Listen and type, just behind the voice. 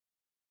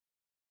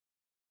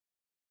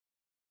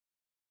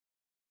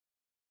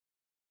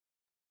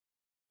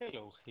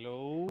Hello,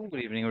 hello.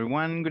 Good evening,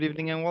 everyone. Good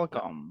evening and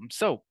welcome.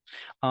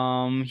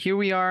 Here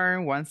we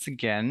are once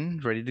again,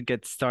 ready to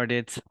get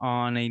started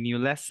on a new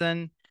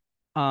lesson.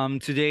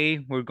 Today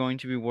we're going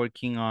to be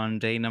working on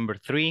day number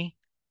 3.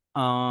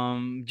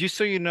 Just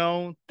so you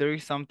know, there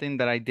is something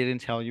that I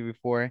didn't tell you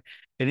before,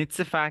 and it's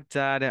the fact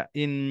that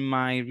in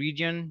my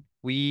region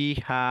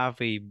we have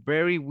a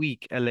very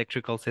weak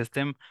electrical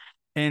system,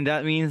 and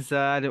that means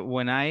that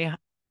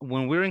when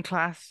we're in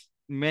class,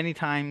 many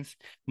times,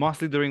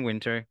 mostly during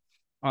winter,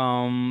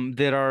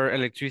 there are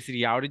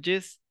electricity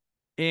outages,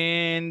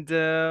 and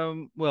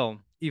well,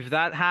 if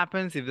that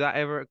happens, if that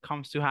ever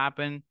comes to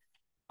happen,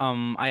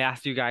 I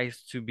asked you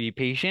guys to be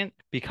patient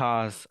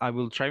because I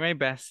will try my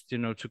best,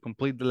 to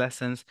complete the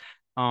lessons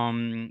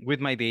with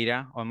my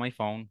data on my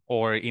phone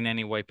or in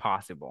any way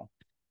possible.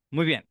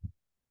 Muy bien.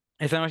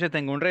 Esta noche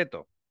tengo un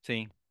reto,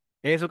 sí.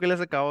 Eso que les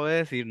acabo de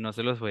decir no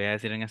se los voy a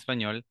decir en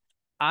español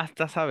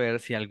hasta saber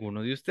si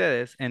alguno de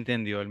ustedes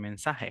entendió el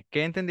mensaje.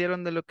 ¿Qué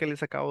entendieron de lo que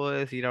les acabo de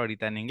decir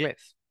ahorita en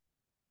inglés?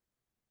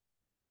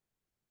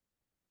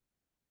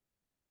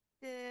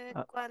 Que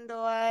Ah,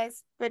 cuando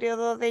es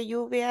periodo de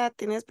lluvia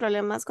tienes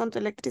problemas con tu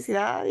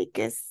electricidad y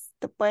que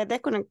te puedes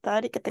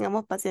desconectar y que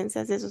tengamos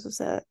paciencia si eso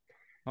sucede.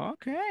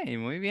 ok,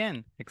 muy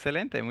bien,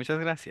 excelente, muchas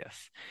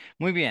gracias.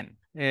 Muy bien.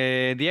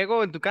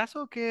 Diego, en tu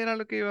caso, ¿qué era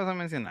lo que ibas a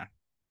mencionar?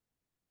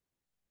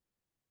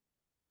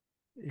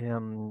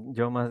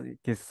 Yo más,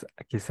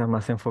 quizá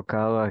más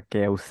enfocado a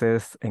que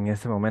ustedes en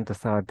ese momento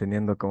estaban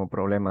teniendo como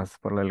problemas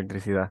por la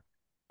electricidad.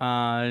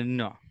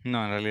 No,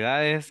 no, en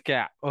realidad es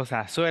que, o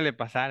sea, suele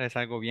pasar, es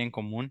algo bien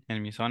común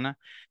en mi zona.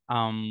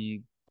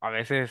 A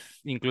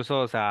veces incluso,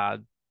 o sea,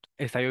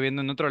 está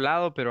lloviendo en otro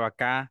lado, pero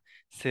acá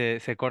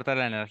se corta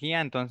la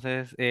energía,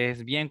 entonces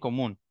es bien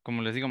común,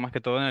 como les digo, más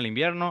que todo en el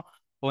invierno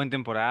o en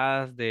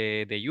temporadas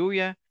de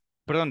lluvia,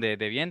 perdón, de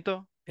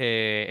viento,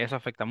 eso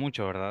afecta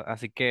mucho, ¿verdad?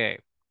 Así que,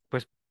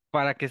 pues,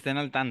 para que estén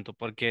al tanto,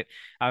 porque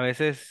a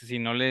veces si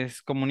no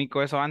les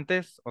comunico eso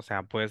antes, o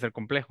sea, puede ser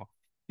complejo.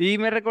 Y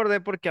me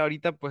recordé porque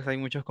ahorita pues hay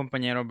muchos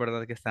compañeros,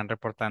 ¿verdad?, que están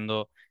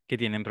reportando que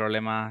tienen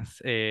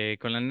problemas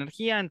con la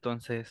energía,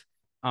 entonces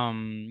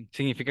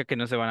significa que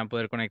no se van a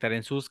poder conectar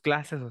en sus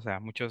clases, o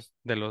sea, muchos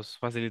de los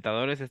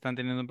facilitadores están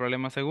teniendo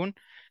problemas según,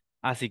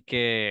 así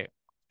que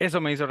eso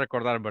me hizo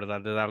recordar,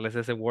 ¿verdad?, de darles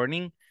ese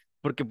warning,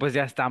 porque pues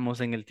ya estamos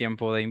en el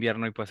tiempo de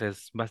invierno y pues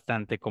es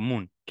bastante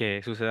común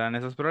que sucedan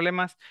esos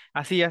problemas,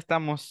 así ya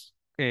estamos,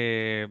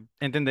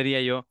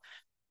 entendería yo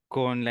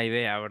con la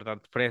idea,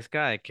 ¿verdad?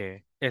 Fresca de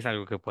que es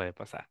algo que puede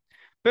pasar.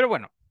 Pero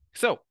bueno,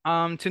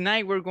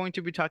 tonight we're going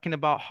to be talking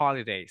about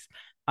holidays.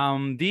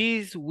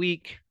 This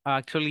week,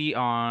 actually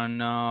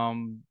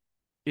on,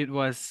 it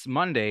was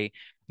Monday,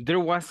 there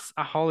was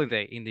a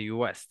holiday in the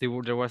US.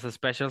 There was a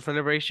special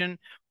celebration.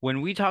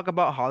 When we talk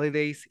about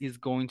holidays, it's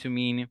going to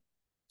mean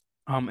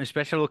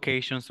special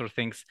occasions or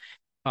things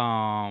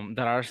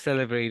that are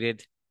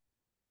celebrated.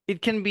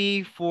 It can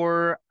be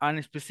for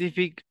a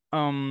specific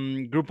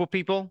group of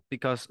people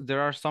because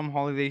there are some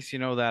holidays,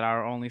 that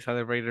are only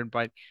celebrated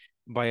by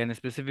a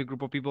specific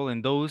group of people,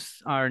 and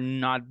those are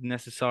not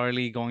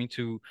necessarily going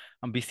to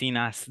be seen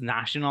as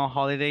national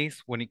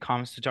holidays when it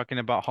comes to talking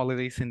about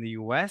holidays in the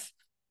US.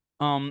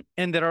 And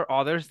there are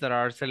others that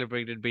are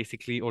celebrated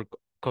basically or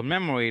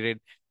commemorated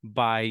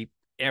by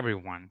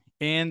everyone,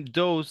 and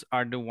those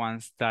are the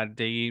ones that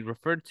they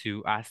refer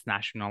to as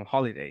national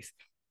holidays.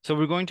 So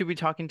we're going to be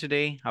talking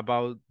today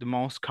about the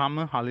most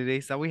common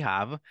holidays that we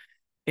have,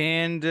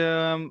 and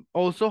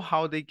also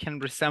how they can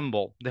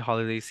resemble the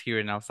holidays here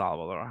in El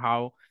Salvador,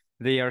 how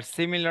they are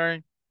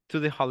similar to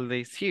the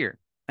holidays here.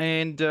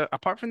 And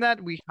apart from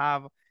that, we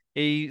have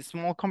a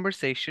small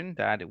conversation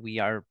that we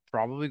are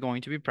probably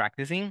going to be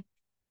practicing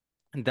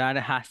that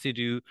has to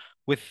do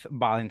with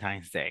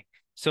Valentine's Day.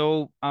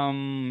 So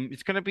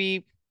it's gonna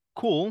be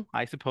cool,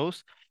 I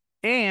suppose.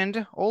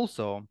 And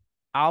also,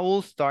 I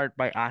will start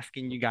by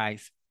asking you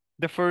guys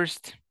the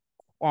first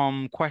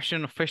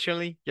question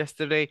officially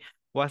yesterday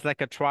was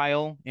like a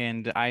trial,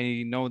 and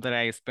I know that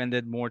I spent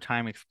more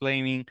time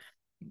explaining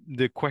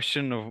the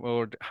question of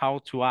or how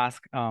to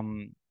ask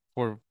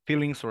for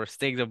feelings or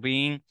states of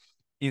being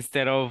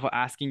instead of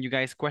asking you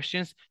guys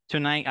questions.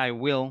 Tonight I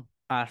will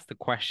ask the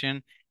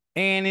question,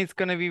 and it's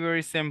gonna be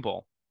very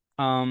simple.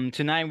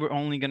 Tonight we're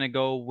only gonna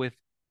go with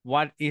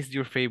what is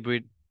your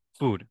favorite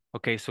food.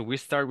 Okay, so we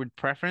start with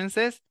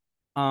preferences.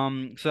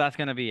 So that's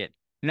gonna be it.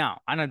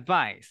 Now, an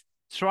advice.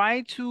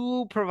 Try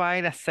to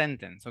provide a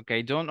sentence,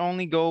 okay? Don't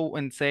only go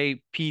and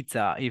say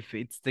pizza if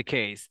it's the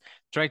case.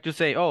 Try to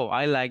say, oh,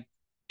 I like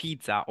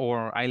pizza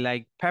or I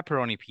like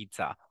pepperoni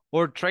pizza.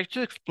 Or try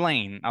to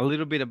explain a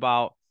little bit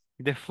about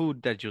the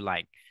food that you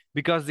like.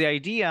 Because the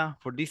idea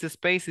for this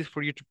space is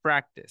for you to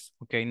practice,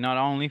 okay? Not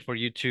only for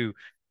you to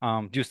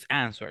just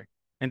answer.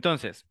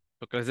 Entonces,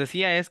 lo que les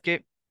decía es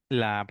que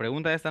la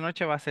pregunta de esta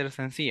noche va a ser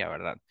sencilla,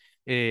 ¿verdad?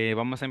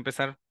 Vamos a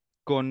empezar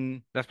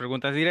con las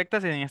preguntas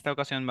directas y en esta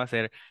ocasión va a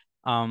ser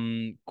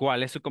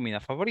 ¿cuál es su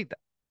comida favorita?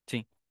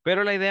 Sí,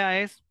 pero la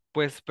idea es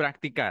pues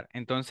practicar.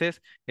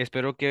 Entonces,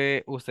 espero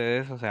que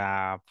ustedes, o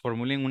sea,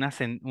 formulen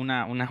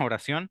una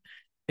oración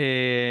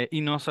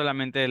y no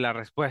solamente la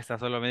respuesta,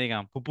 solo me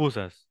digan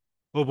pupusas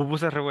o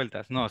pupusas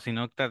revueltas, no,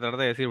 sino tratar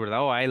de decir,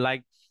 ¿verdad? Oh, I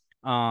like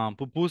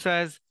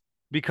pupusas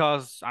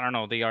because, I don't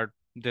know, they are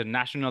the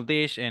national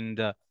dish and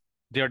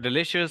they are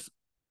delicious.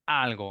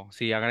 Algo,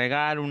 sí,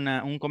 agregar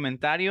un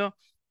comentario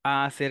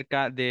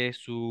acerca de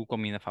su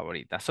comida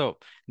favorita. So,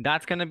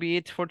 that's gonna be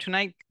it for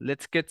tonight.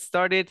 Let's get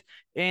started.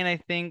 And I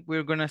think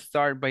we're gonna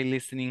start by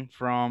listening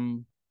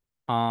from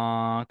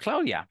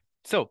Claudia.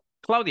 So,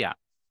 Claudia,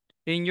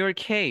 in your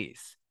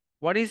case,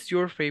 what is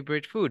your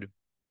favorite food?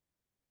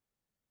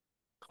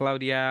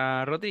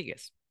 Claudia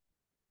Rodriguez.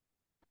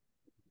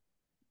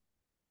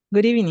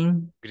 Good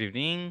evening. Good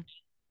evening.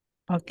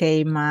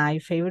 Okay, my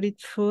favorite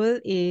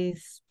food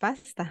is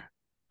pasta.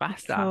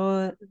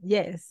 Pasta.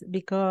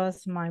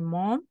 Because my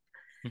mom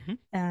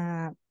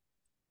Mm-hmm.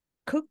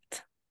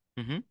 cooked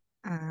Mm-hmm.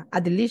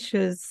 a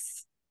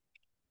delicious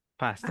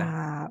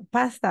Pasta.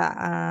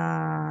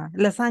 pasta,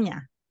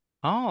 lasagna.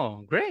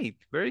 Oh, great.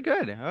 Very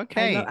good.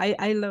 Okay.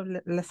 I love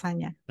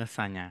lasagna.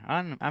 Lasagna.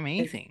 Yes.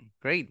 Amazing.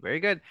 Great. Very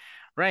good.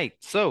 Right.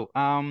 So,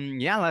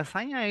 yeah,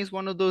 lasagna is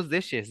one of those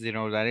dishes,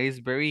 that is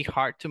very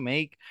hard to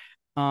make.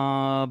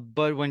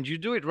 But when you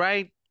do it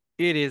right,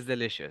 it is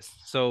delicious.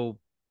 So,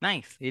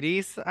 nice. It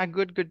is a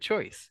good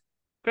choice.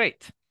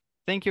 Great.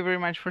 Thank you very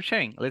much for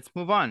sharing. Let's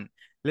move on.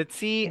 Let's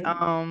see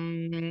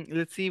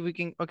if we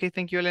can, okay,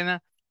 thank you,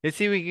 Elena. Let's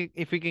see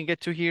if we can get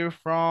to hear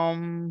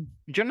from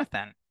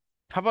Jonathan.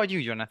 How about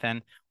you,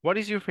 Jonathan? What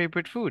is your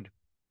favorite food?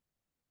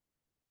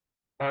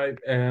 I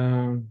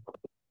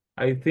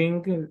I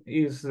think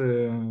is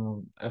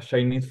a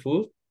Chinese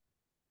food.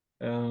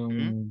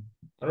 Hmm.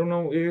 I don't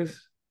know,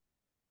 is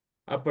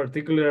a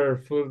particular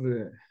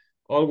food.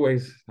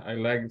 Always I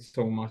like it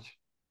so much.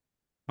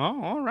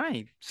 Oh, all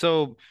right.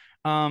 So,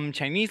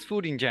 Chinese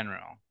food in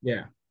general.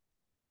 Yeah,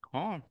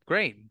 Oh,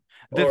 great.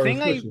 The or thing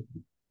sushi.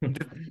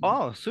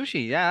 oh,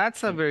 sushi. Yeah,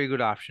 that's a very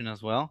good option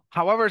as well.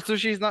 However,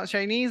 sushi is not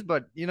Chinese,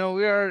 but we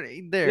are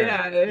there.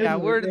 Yeah, Yeah,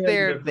 we're there,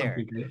 they're there.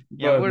 complicated,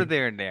 Yeah, but we're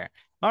there, there.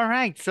 All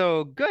right.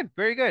 So good,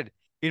 very good.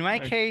 In my I,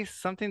 case,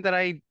 something that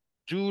I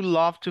do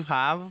love to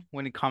have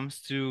when it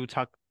comes to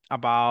talking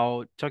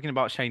about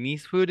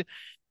Chinese food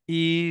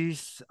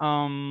is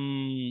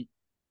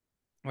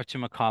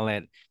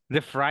whatchamacallit,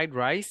 the fried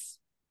rice.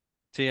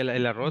 Sí, el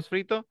arroz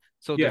frito.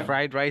 So the yeah,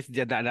 fried rice,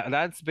 yeah,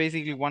 that's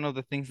basically one of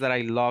the things that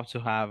I love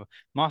to have,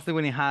 mostly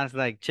when it has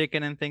like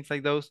chicken and things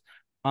like those.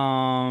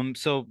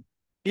 So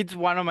it's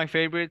one of my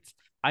favorites.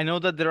 I know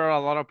that there are a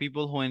lot of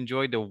people who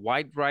enjoy the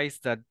white rice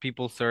that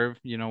people serve,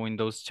 in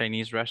those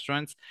Chinese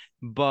restaurants,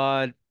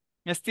 but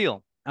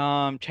still,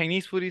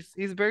 Chinese food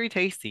is very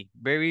tasty,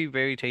 very,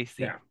 very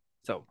tasty. yeah,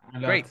 So a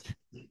lot. great,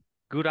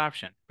 good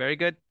option, very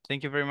good.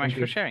 Thank you very much Thank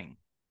for you. sharing.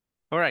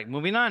 All right,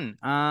 moving on.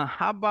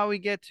 How about we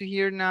get to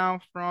hear now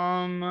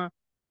from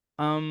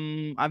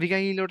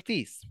Abigail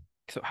Ortiz.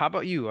 So how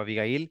about you,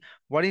 Abigail?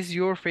 What is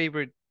your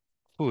favorite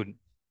food?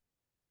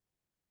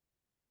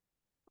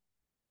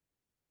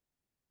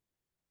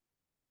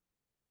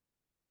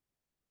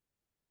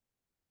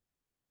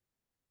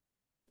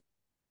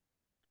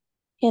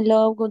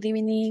 Hello, good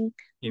evening.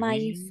 My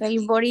Evening.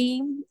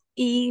 favorite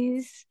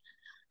is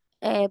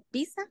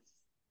pizza.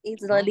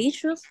 It's Oh,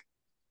 delicious.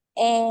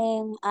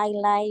 And I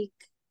like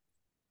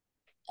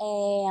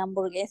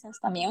hamburguesas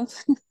también.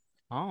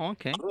 oh,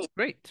 okay.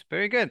 Great.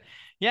 Very good.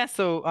 Yeah,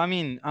 so I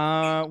mean,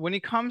 when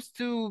it comes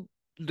to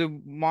the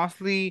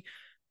mostly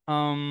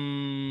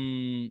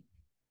um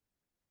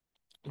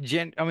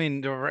I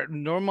mean the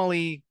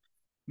normally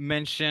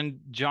mentioned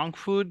junk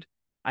food,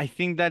 I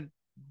think that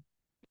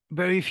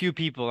very few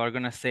people are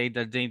gonna say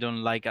that they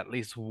don't like at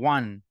least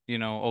one,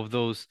 of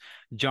those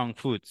junk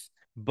foods.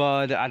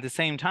 But at the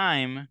same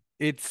time,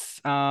 it's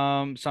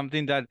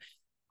something that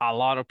a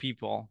lot of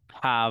people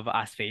have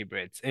as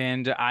favorites.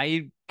 And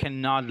I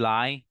cannot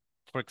lie.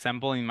 For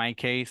example, in my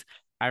case,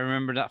 I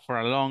remember that for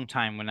a long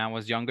time when I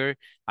was younger,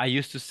 I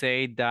used to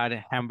say that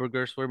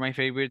hamburgers were my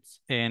favorites.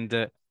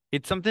 And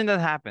it's something that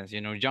happens,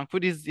 junk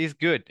food is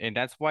good, and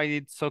that's why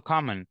it's so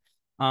common.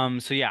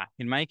 So yeah,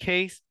 in my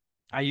case,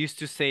 I used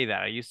to say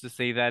that. I used to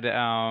say that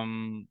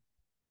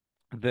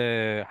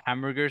the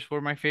hamburgers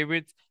were my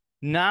favorites.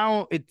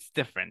 Now it's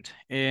different.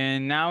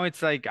 And now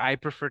it's like I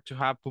prefer to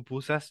have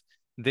pupusas.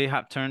 They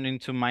have turned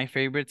into my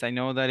favorites. I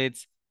know that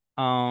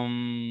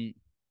um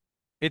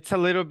it's a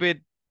little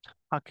bit,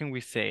 how can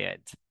we say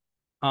it?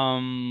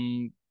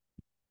 Um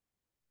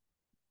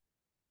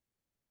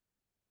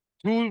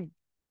Too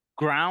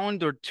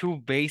ground or too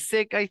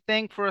basic, I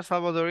think, for a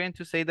Salvadorian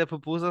to say that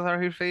pupusas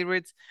are his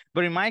favorites.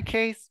 But in my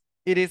case,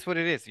 it is what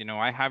it is.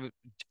 I have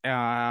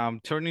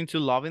turned into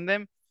loving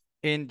them.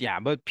 And yeah,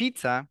 but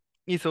pizza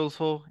is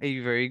also a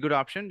very good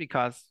option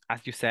because,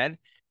 as you said,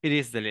 it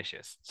is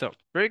delicious. So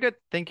very good.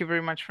 Thank you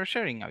very much for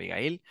sharing,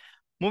 Abigail.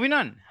 Moving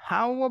on.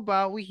 How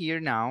about we hear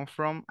now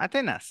from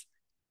Atenas?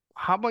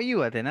 How about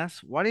you, Atenas?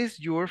 What is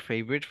your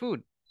favorite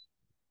food?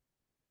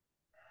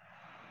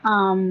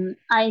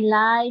 I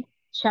like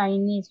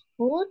Chinese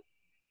food.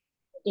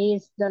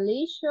 It's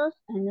delicious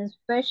and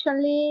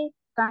especially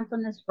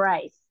Cantonese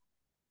rice.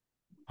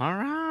 All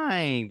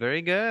right,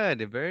 very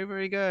good, very,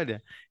 very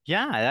good.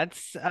 Yeah,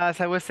 that's as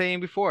I was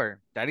saying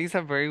before, that is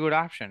a very good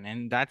option,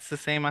 and that's the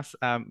same as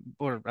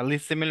or at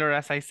least similar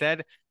as I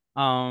said.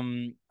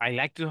 I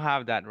like to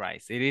have that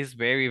rice. It is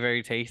very,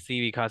 very tasty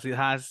because it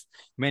has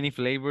many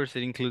flavors.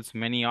 It includes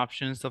many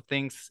options of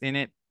things in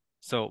it.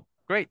 So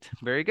great,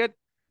 very good.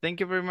 Thank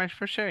you very much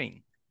for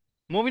sharing.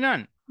 Moving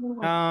on.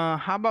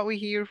 How about we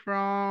hear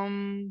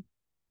from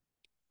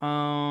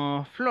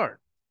Flor,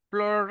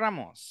 Flor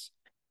Ramos.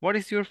 What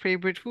is your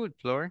favorite food,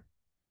 Flor?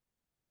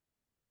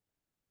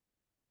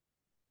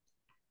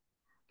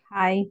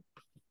 Hi.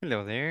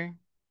 Hello there.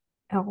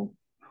 Oh.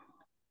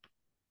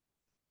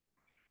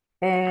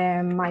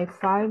 My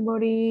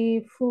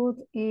favorite food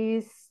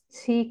is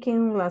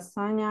chicken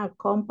lasagna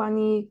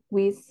accompanied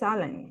with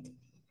salad.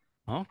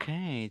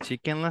 Okay,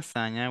 chicken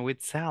lasagna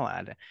with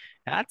salad.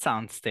 That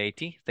sounds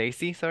tasty.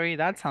 Tasty, sorry.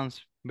 That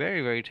sounds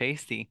very, very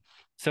tasty.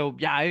 So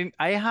yeah,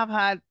 I have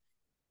had,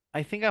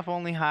 I think I've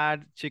only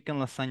had chicken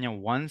lasagna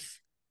once.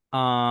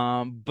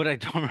 But I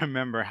don't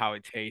remember how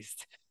it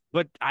tastes.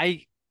 But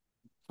I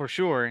for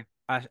sure,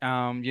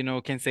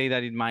 can say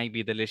that it might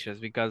be delicious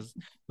because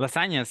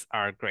lasagnas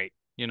are great.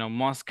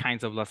 Most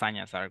kinds of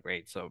lasagnas are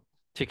great. So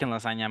chicken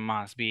lasagna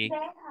must be,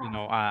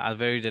 a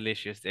very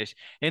delicious dish.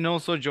 And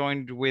also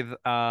joined with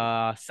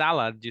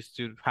salad just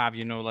to have,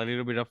 a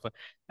little bit of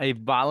a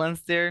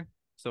balance there.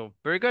 So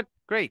very good.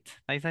 Great.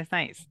 Nice, nice,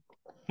 nice.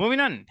 Moving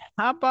on.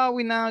 How about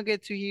we now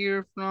get to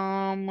hear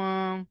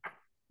from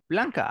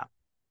Blanca?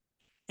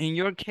 In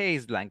your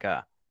case,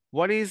 Blanca,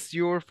 what is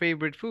your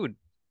favorite food?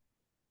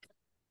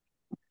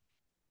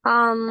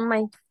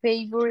 My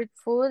favorite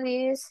food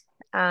is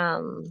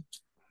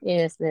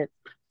the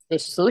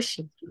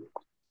sushi.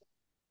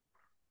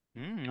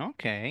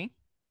 Okay.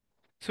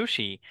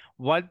 Sushi.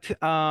 What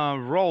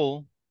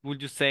roll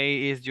would you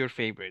say is your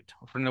favorite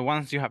from the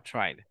ones you have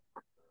tried?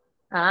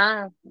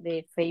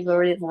 The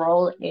favorite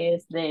roll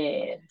is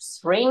the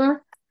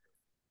shrimp.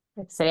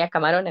 Sería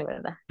camarones,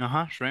 ¿verdad?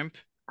 Uh-huh, shrimp.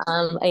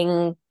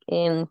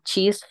 En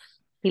cheese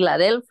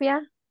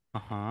Philadelphia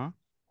Uh-huh.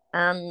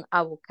 and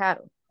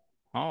avocado.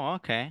 Oh,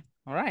 okay.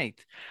 All right.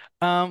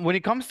 When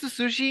it comes to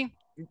sushi,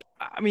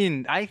 I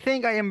mean, I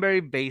think I am very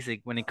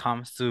basic when it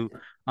comes to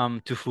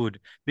food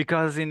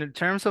because in the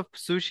terms of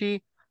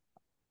sushi,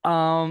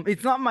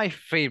 it's not my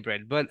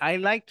favorite, but I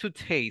like to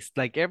taste.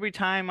 Like every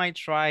time I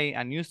try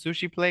a new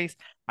sushi place,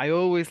 I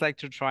always like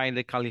to try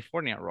the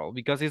California roll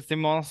because it's the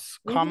most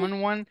common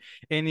one.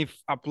 And if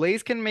a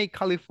place can make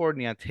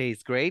California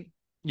taste great,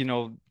 you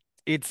know,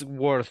 it's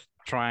worth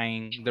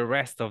trying the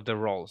rest of the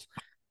rolls.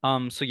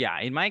 So yeah,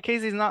 in my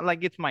case, it's not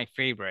like it's my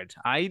favorite.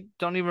 I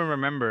don't even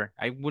remember.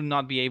 I would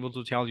not be able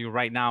to tell you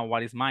right now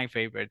what is my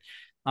favorite.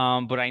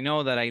 But I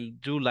know that I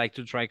do like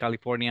to try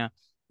California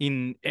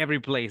in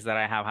every place that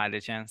I have had a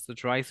chance to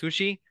try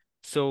sushi.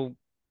 So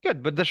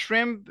good. But the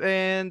shrimp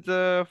and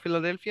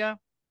Philadelphia,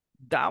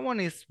 that one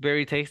is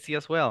very tasty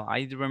as well.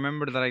 I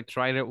remember that I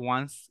tried it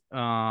once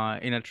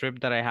in a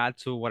trip that I had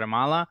to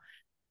Guatemala,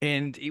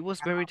 and it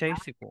was very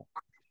tasteful.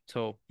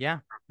 So yeah,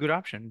 good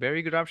option,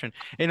 very good option.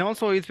 And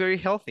also it's very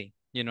healthy.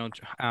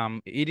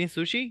 Eating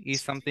sushi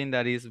is something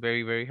that is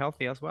very, very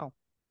healthy as well.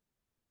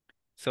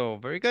 So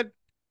very good.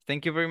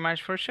 Thank you very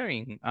much for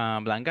sharing,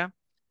 Blanca.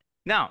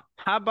 Now,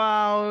 how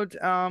about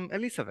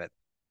Elizabeth?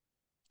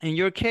 In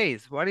your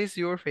case, what is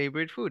your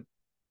favorite food?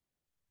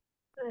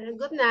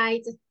 Good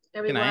night,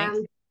 Good night.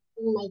 everyone.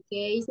 In my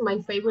case, my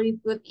favorite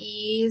food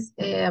is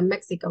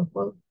Mexican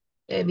food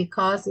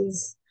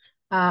because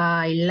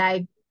I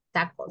like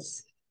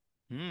tacos.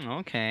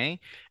 Okay.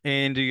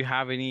 And do you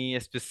have any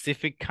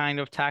specific kind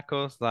of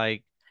tacos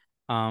like,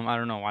 I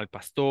don't know, al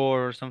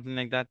pastor or something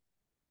like that?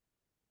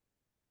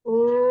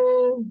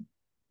 Mm,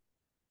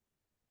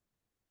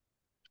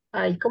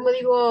 ay, ¿cómo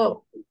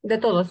digo? De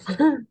todos.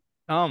 De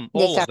All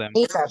of them.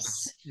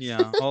 carnitas.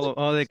 Yeah,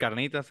 all de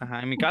carnitas.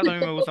 Ajá. En mi caso, a mí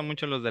me gustan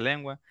mucho los de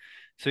lengua.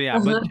 So yeah,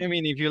 but Ajá. I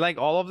mean, if you like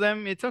all of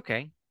them, it's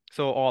okay.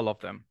 So all of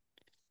them.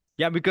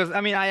 Yeah, because I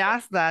mean, I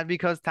asked that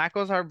because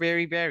tacos are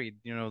very varied.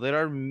 There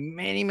are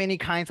many, many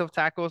kinds of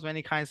tacos,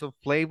 many kinds of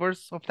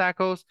flavors of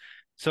tacos.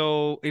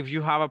 So if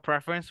you have a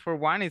preference for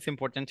one, it's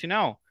important to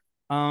know.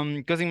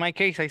 Because in my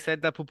case, I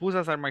said that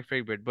pupusas are my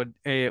favorite, but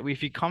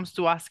if it comes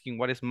to asking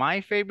what is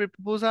my favorite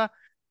pupusa,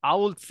 I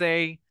would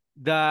say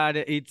that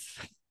it's,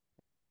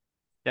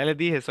 ya les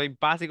dije, soy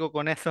básico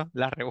con eso,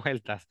 las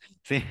revueltas.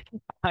 Sí,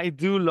 I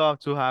do love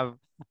to have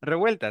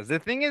revueltas. The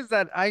thing is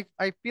that I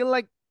feel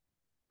like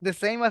the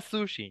same as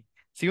sushi.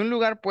 Si un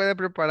lugar puede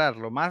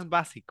prepararlo más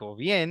básico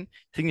bien,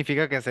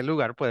 significa que ese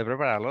lugar puede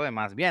prepararlo de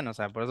más bien. O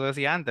sea, por eso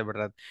decía antes,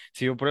 ¿verdad?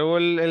 Si yo pruebo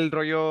el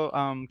rollo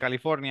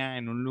California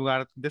en un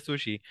lugar de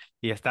sushi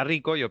y está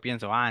rico, yo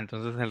pienso,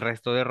 entonces el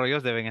resto de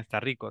rollos deben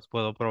estar ricos.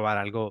 Puedo probar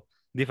algo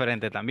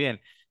diferente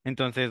también.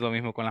 Entonces, lo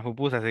mismo con las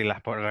pupusas. Si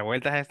las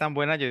revueltas están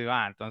buenas, yo digo,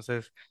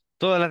 entonces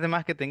todas las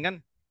demás que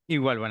tengan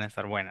igual van a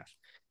estar buenas.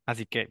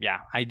 Así que,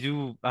 yeah, I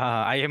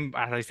am,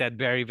 as I said,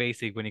 very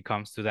basic when it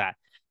comes to that.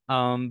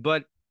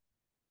 But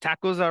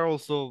tacos are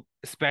also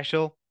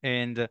special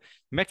And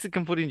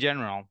Mexican food in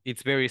general,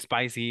 it's very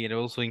spicy. It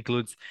also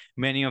includes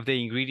many of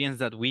the ingredients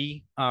that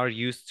we are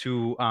used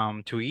to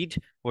eat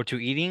or to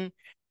eating.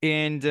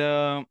 And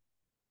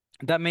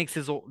that makes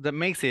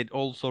it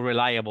also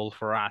reliable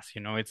for us.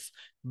 You know, it's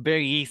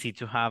very easy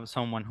to have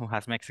someone who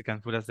has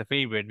Mexican food as the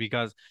favorite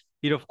because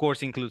it of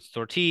course includes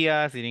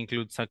tortillas, it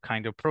includes a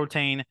kind of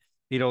protein,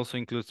 it also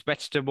includes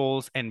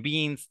vegetables and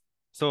beans.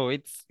 So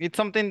it's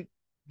something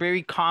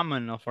very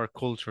common of our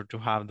culture to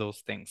have those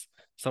things.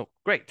 So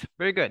great,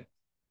 very good.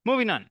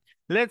 Moving on.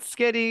 Let's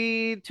get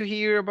it to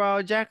hear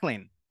about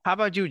Jacqueline. How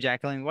about you,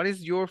 Jacqueline? What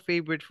is your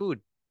favorite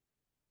food?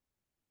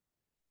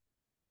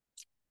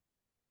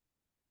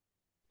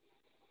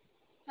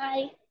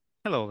 Hi,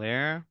 Hello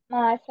there.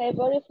 my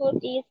favorite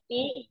food is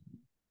fish.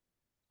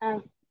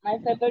 Um, my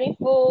favorite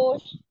food,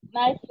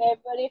 my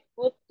favorite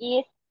food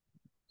is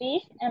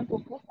fish and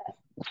pupusas.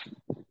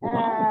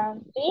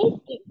 Oh. Fish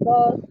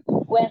because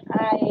when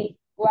I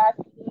was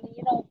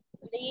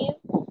live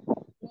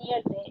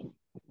near the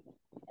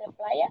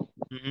playa,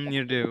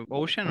 Near the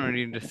ocean or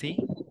near the sea?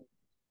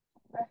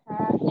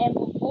 and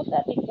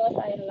pupusas because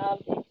I love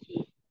the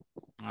cheese.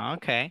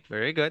 Okay,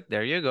 very good.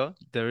 There you go.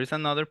 There is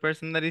another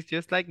person that is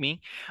just like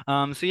me.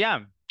 So yeah,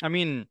 I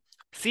mean,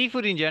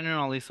 seafood in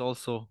general is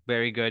also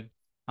very good.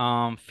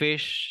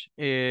 Fish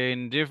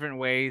in different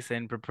ways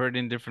and prepared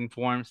in different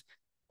forms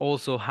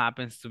also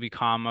happens to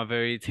become a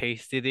very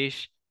tasty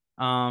dish.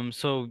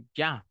 So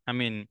yeah, I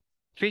mean,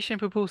 fish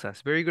and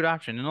pupusas, very good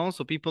option. And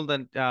also people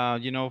that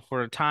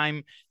for a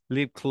time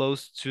live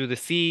close to the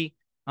sea,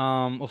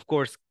 of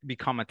course,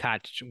 become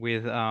attached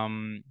with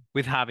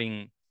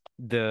having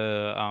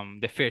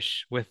the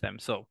fish with them.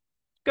 So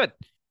good,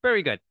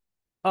 very good.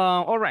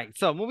 All right,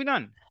 so moving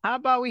on. How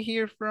about we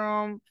hear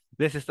from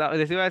les iba a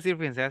decir,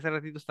 fíjense, hace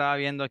ratito estaba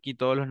viendo aquí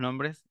todos los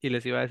nombres y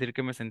les iba a decir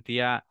que me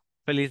sentía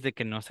feliz de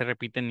que no se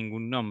repite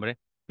ningún nombre,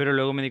 pero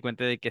luego me di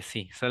cuenta de que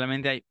sí,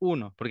 solamente hay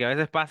uno, porque a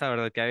veces pasa,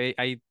 ¿verdad? Que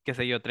hay qué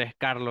sé yo, tres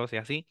Carlos y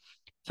así.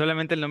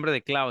 Solamente el nombre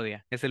de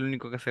Claudia es el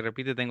único que se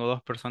repite. Tengo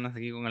dos personas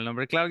aquí con el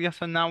nombre Claudia.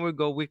 So now we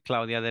go with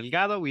Claudia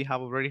Delgado. We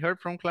have already heard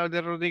from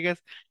Claudia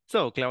Rodriguez.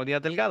 So, Claudia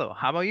Delgado,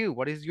 how about you?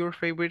 What is your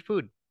favorite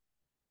food?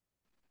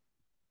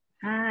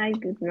 Hi,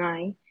 good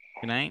night.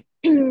 Good night.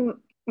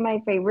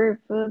 My favorite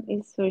food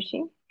is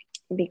sushi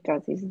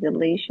because it's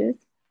delicious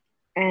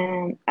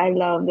and I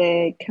love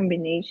the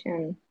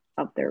combination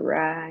of the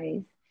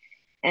rice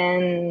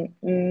and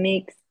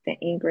mix the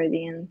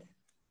ingredients.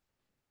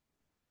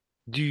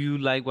 Do you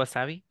like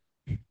wasabi?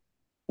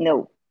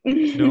 No,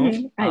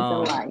 No? I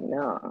don't like,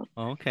 no.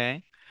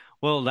 Okay.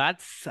 Well,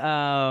 that's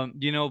a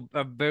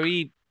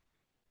very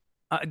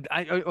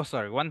oh,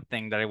 sorry. One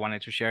thing that I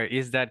wanted to share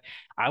is that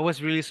I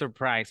was really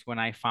surprised when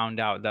I found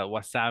out that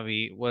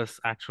wasabi was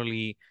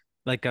actually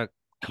like a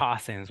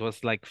cousins,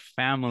 was like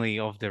family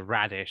of the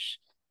radish.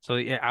 So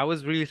yeah, I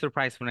was really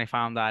surprised when I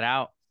found that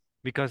out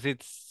because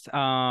it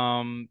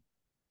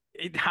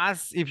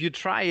has, if you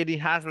try it, it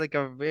has like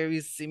a very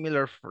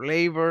similar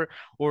flavor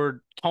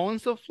or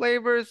tones of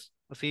flavors.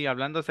 Sí,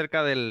 hablando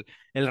acerca del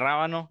el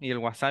rábano y el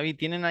wasabi,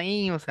 tienen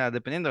ahí, o sea,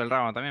 dependiendo del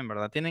rábano también,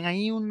 ¿verdad? Tienen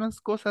ahí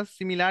unas cosas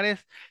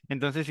similares.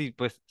 Entonces, sí,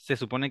 pues se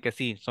supone que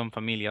sí, son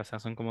familia, o sea,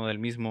 son como del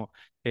mismo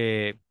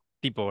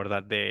tipo,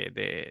 ¿verdad?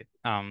 De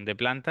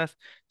plantas.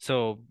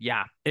 So,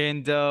 yeah.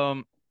 And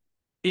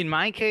in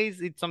my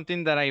case, it's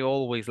something that I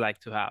always like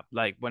to have.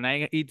 Like when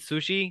I eat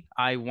sushi,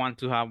 I want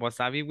to have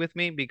wasabi with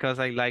me because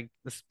I like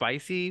the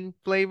spicy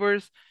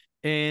flavors,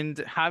 and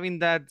having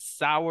that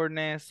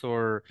sourness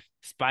or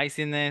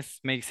spiciness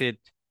makes it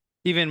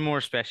even more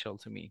special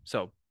to me.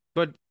 So,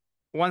 but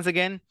once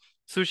again,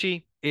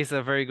 sushi is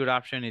a very good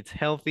option. It's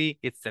healthy,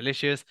 it's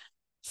delicious.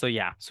 So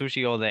yeah,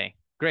 sushi all day.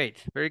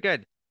 Great, very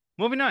good.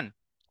 Moving on.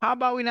 How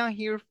about we now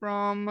hear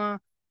from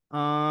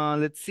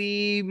let's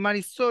see,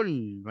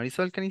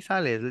 Marisol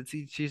Canizales. Let's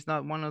see, she's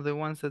not one of the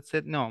ones that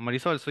said no,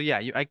 Marisol. So yeah,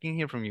 I can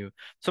hear from you.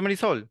 So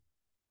Marisol,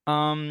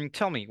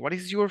 tell me, what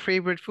is your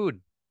favorite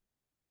food?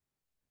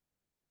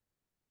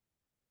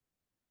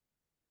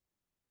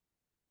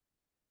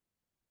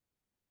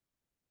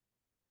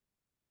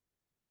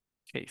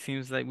 Okay,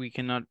 seems like we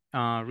cannot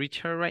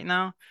reach her right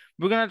now.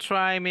 We're gonna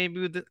try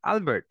maybe with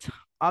Albert.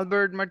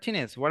 Albert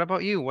Martinez, what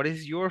about you? What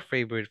is your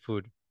favorite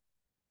food?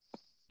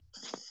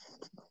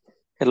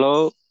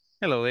 Hello.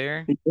 Hello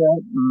there.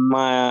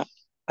 Yeah,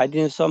 I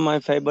think so my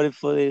favorite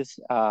food is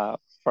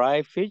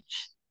fried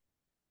fish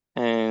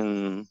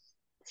and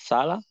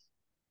salad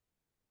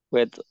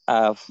with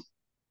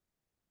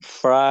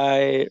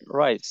fried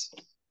rice.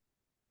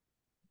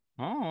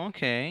 Oh,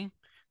 okay.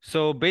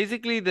 So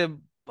basically the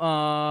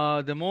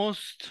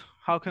most,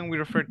 how can we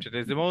refer to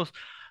this? The most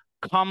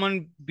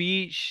common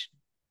beach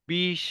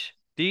dish,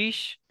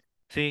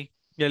 sí.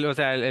 O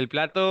sea, el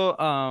plato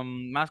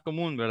más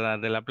común,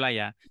 ¿verdad? De la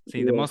playa.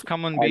 Sí, the Yes, most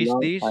common beach I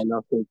dish.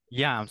 love it.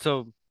 Yeah,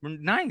 so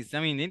nice. I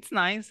mean, it's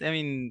nice. I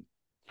mean,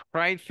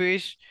 fried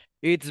fish,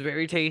 it's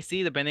very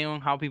tasty depending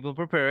on how people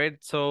prepare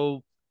it.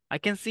 So I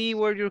can see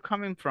where you're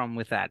coming from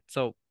with that.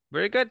 So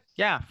very good.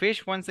 Yeah,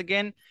 fish once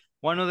again,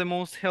 one of the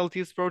most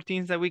healthiest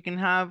proteins that we can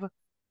have.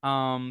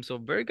 So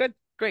very good.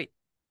 Great.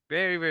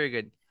 Very, very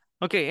good.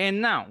 Okay,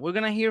 and now we're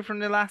gonna hear from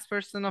the last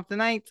person of the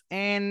night,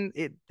 and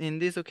in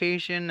this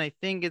occasion, I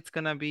think it's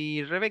gonna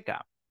be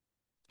Rebecca.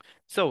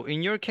 So,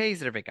 in your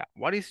case, Rebecca,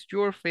 what is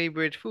your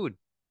favorite food?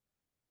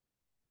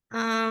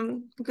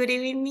 Good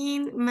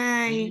evening.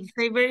 My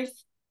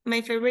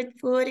favorite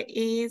food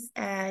is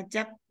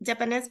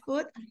Japanese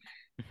food,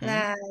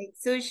 like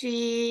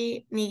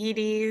sushi,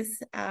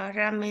 nigiris,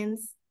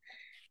 ramens,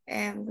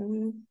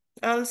 and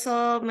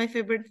also my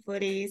favorite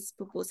food is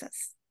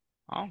pupusas.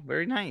 Oh,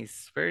 very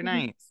nice. Very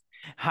nice.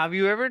 Have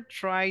you ever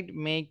tried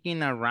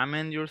making a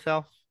ramen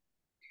yourself?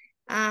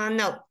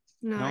 No,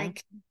 No?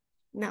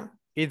 no.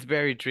 It's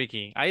very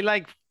tricky. I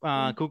like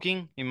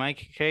cooking in my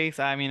case.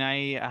 I mean,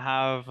 I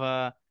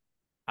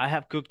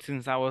have cooked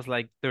since I was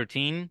like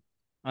 13.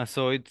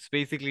 So it's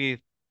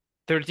basically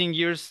 13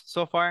 years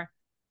so far.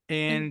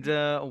 And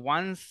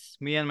once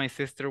me and my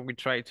sister we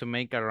tried to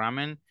make a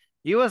ramen.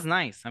 It was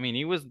nice. I mean,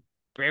 it was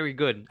very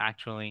good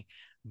actually,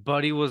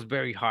 but it was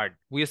very hard.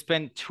 We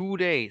spent 2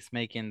 days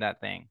making that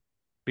thing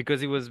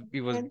because it was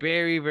And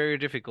very, very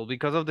difficult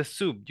because of the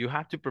soup. You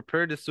have to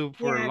prepare the soup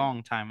for a yeah,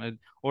 long time,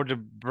 or the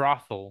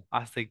brothel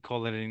as they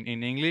call it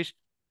in English.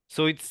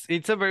 So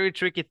it's a very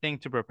tricky thing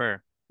to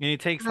prepare. And it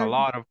takes a um,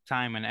 lot of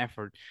time and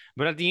effort.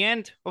 But at the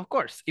end, of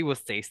course, it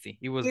was tasty.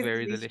 It was it's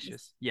very delicious.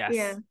 delicious. Yes,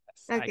 Yeah.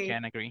 yes, I Okay.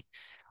 can agree.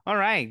 All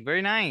right,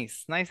 very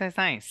nice. Nice, nice,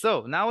 nice.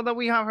 So now that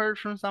we have heard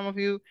from some of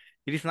you,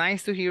 it is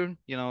nice to hear,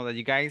 that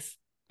you guys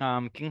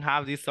can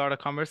have this sort of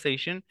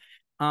conversation.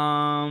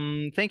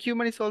 Thank you,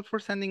 Marisol, for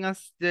sending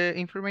us the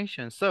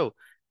information. So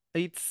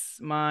it's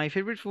my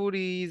favorite food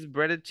is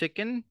breaded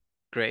chicken.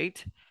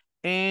 Great.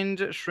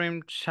 And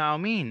shrimp chow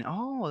mein.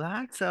 Oh,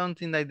 that's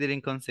something I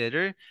didn't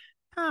consider.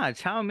 Ah,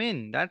 chow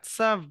mein. That's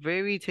a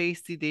very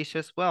tasty dish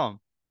as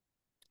well.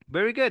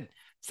 Very good.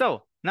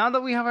 So now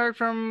that we have heard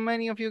from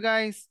many of you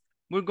guys,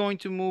 we're going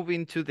to move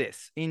into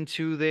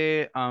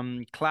the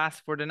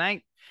class for the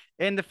night.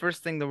 And the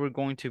first thing that we're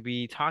going to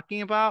be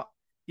talking about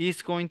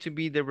is going to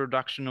be the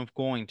reduction of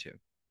going to.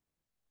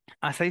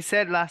 As I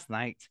said last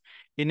night,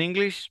 in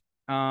English,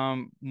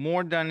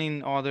 more than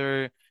in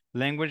other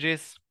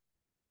languages,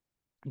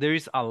 there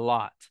is a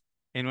lot.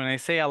 And when I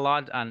say a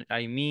lot, and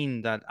I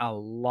mean that a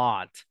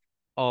lot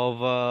of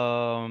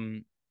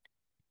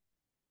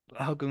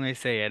how can I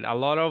say it? A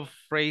lot of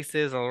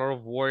phrases, a lot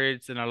of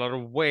words, and a lot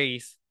of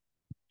ways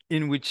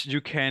in which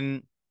you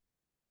can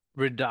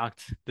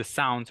reduct the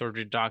sounds or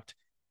reduct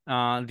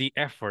the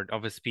effort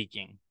of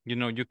speaking.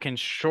 You can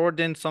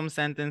shorten some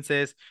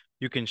sentences,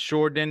 you can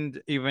shorten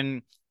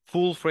even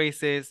full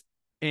phrases,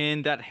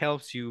 and that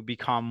helps you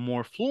become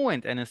more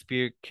fluent and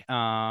speak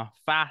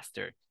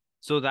faster.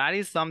 So that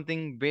is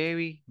something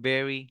very,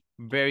 very,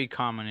 very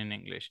common in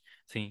English.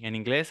 Sí, en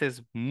inglés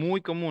es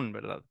muy común,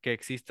 ¿verdad? Que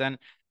existan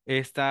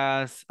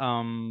estas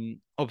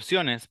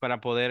opciones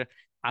para poder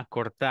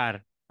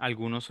acortar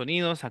algunos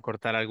sonidos,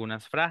 acortar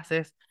algunas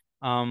frases.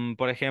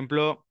 Por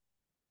ejemplo,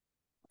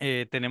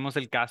 tenemos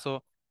el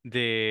caso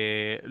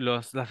de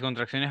las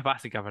contracciones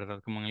básicas,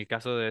 ¿verdad? Como en el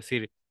caso de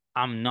decir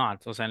I'm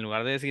not, o sea, en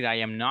lugar de decir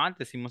I am not,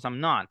 decimos I'm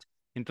not.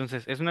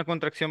 Entonces, es una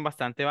contracción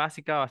bastante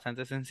básica,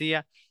 bastante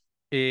sencilla,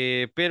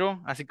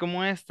 pero así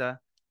como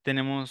esta,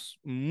 tenemos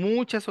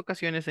muchas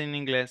ocasiones en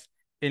inglés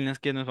en las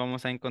que nos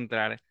vamos a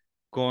encontrar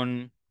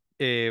con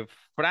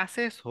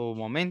frases o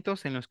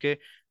momentos en los que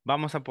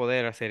vamos a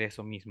poder hacer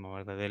eso mismo,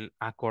 ¿verdad? El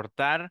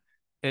acortar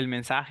el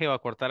mensaje o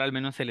acortar al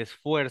menos el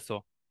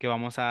esfuerzo que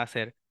vamos a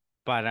hacer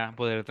para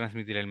poder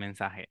transmitir el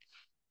mensaje.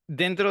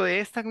 Dentro de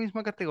esta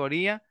misma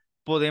categoría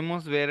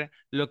podemos ver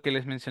lo que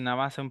les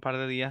mencionaba hace un par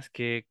de días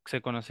que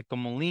se conoce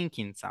como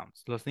linking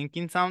sounds. Los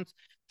linking sounds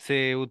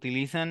se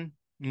utilizan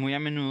muy a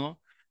menudo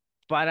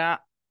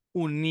para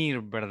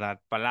unir,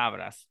 ¿verdad?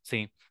 Palabras,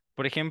 sí.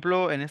 Por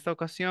ejemplo, en esta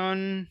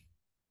ocasión,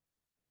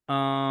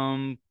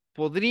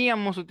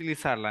 podríamos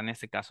utilizarla en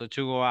este caso,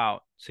 to go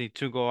out. Sí,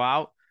 to go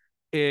out.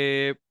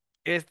 Eh,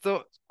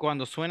 Esto,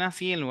 cuando suena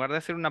así, en lugar de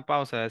hacer una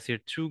pausa,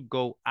 decir to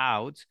go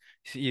out,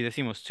 y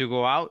decimos to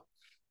go out,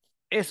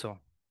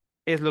 eso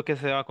es lo que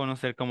se va a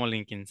conocer como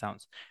linking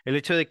sounds. El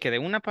hecho de que de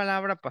una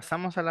palabra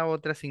pasamos a la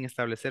otra sin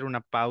establecer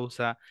una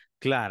pausa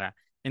clara.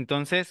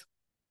 Entonces,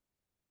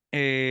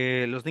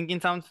 los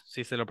linking sounds,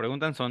 si se lo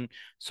preguntan, son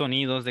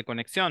sonidos de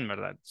conexión,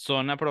 ¿verdad?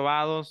 Son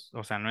aprobados,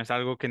 o sea, no es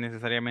algo que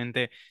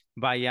necesariamente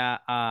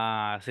vaya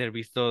a ser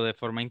visto de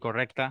forma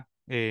incorrecta,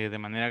 de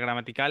manera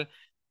gramatical.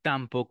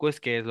 Tampoco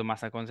es que es lo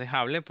más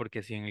aconsejable,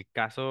 porque si en el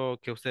caso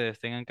que ustedes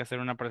tengan que hacer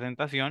una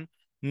presentación,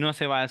 no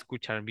se va a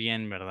escuchar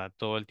bien, ¿verdad?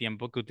 Todo el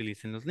tiempo que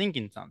utilicen los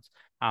linking sounds.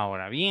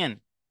 Ahora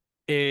bien,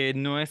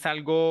 no es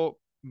algo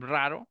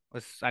raro,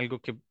 es algo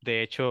que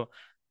de hecho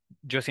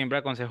yo siempre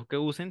aconsejo que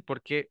usen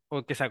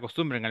o que se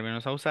acostumbren al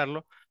menos a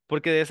usarlo,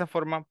 porque de esa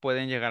forma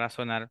pueden llegar a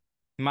sonar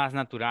más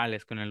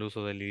naturales con el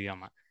uso del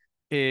idioma.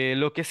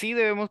 Lo que sí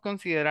debemos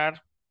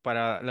considerar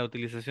para la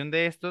utilización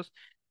de estos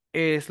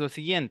es lo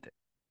siguiente.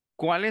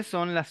 ¿Cuáles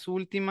son las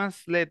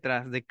últimas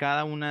letras de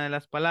cada una de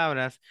las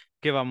palabras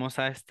que vamos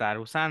a estar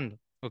usando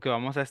o que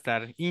vamos a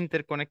estar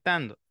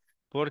interconectando?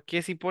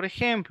 Porque si, por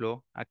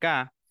ejemplo,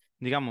 acá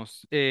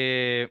digamos,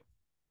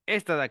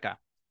 esta de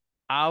acá.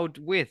 Out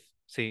with,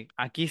 sí,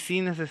 aquí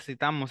sí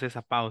necesitamos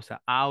esa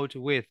pausa, out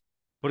with,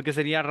 porque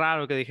sería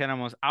raro que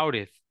dijéramos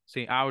outith,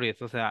 sí,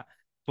 outith, o sea,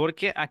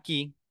 porque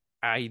aquí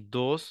hay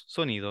dos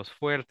sonidos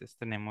fuertes.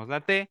 Tenemos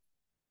la T,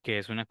 que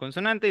es una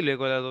consonante, y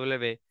luego la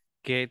W,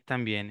 que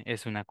también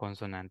es una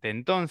consonante.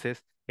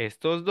 Entonces,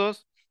 estos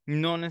dos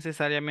no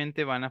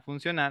necesariamente van a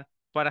funcionar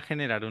para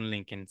generar un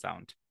linking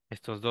sound.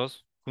 Estos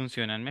dos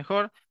funcionan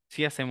mejor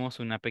si hacemos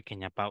una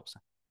pequeña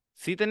pausa.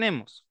 Si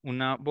tenemos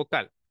una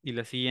vocal y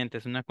la siguiente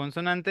es una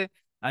consonante,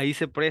 ahí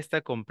se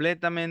presta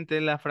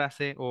completamente la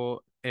frase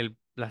o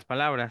las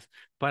palabras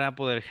para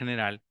poder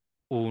generar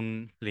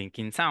un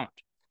linking sound.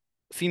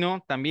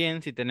 Sino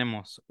también si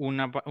tenemos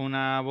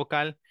una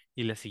vocal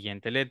y la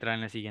siguiente letra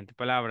en la siguiente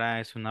palabra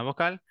es una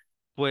vocal,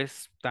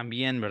 pues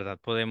también, ¿verdad?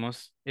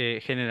 Podemos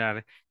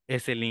generar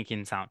ese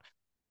linking sound.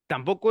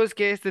 Tampoco es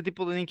que este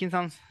tipo de linking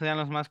sounds sean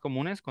los más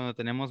comunes. Cuando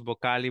tenemos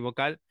vocal y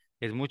vocal,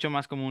 es mucho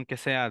más común que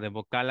sea de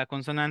vocal a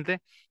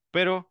consonante,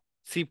 pero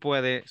sí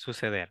puede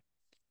suceder.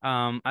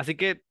 Así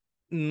que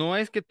no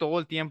es que todo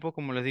el tiempo,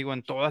 como les digo,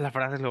 en todas las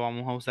frases lo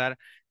vamos a usar,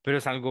 pero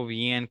es algo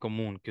bien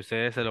común, que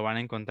ustedes se lo van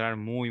a encontrar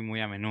muy, muy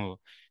a menudo.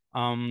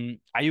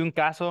 Hay un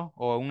caso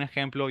o un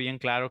ejemplo bien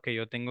claro que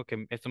yo tengo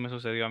que esto me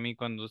sucedió a mí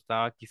cuando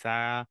estaba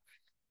quizá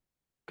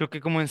creo que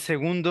como en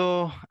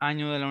segundo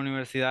año de la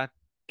universidad,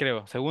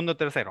 creo, segundo o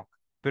tercero,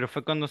 pero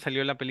fue cuando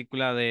salió la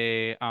película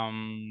de,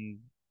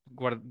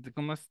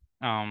 ¿cómo es?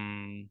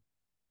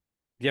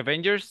 The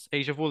Avengers,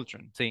 Age of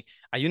Ultron, sí.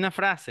 Hay una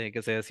frase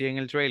que se decía en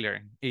el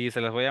trailer y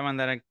se las voy a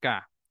mandar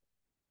acá.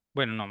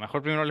 Bueno, no,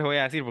 mejor primero les voy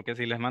a decir porque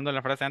si les mando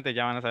la frase antes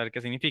ya van a saber qué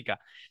significa.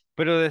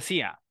 Pero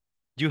decía,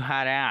 you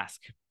had to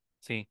ask,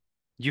 sí,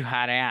 you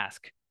had to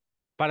ask.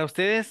 Para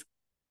ustedes,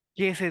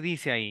 ¿qué se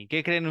dice ahí?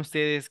 ¿Qué creen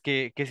ustedes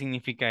que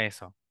significa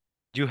eso?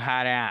 You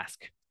had to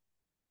ask.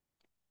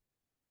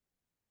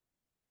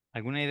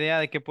 ¿Alguna idea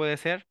de qué puede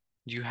ser?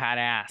 You had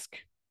to ask.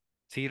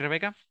 ¿Sí,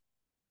 Rebeca?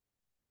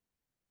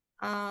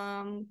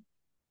 Am,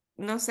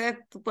 no sé,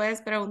 ¿tú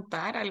puedes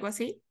preguntar algo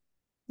así?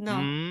 No.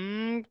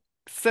 Mm,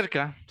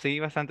 cerca, sí,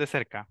 bastante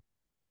cerca.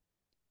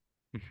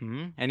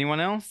 Ujú.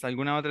 Anyone else?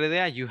 ¿Alguna otra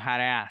idea? You had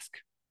to ask.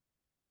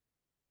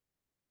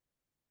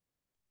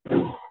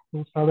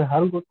 ¿Tú sabes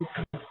algo?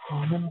 Más o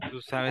menos.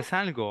 ¿Tú sabes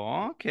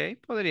algo? Ok,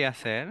 podría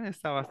ser.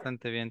 Está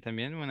bastante bien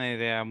también. Una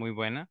idea muy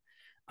buena.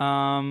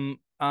 No,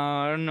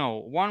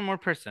 one more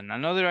person.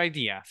 Another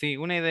idea. Sí,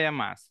 una idea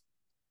más.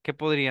 ¿Qué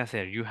podría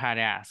ser? You had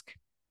to ask.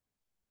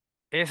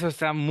 Eso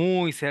está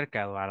muy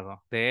cerca,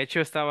 Eduardo. De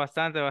hecho, está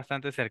bastante,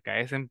 bastante cerca.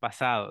 Es en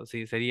pasado,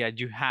 sí. Sería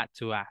you had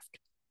to ask.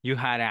 You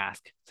had to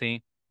ask,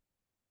 sí.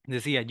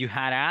 Decía you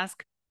had to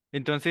ask.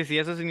 Entonces, si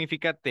eso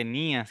significa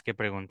tenías que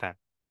preguntar.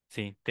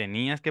 Sí,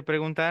 tenías que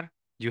preguntar.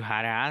 You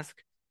had to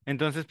ask.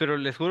 Entonces, pero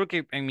les juro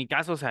que en mi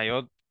caso, o sea,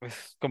 yo,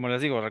 pues, como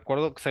les digo,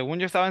 recuerdo, según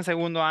yo estaba en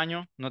segundo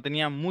año, no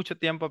tenía mucho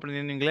tiempo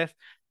aprendiendo inglés.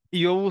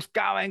 Y yo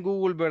buscaba en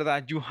Google,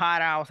 ¿verdad?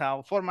 Yuhara, o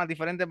sea, formas,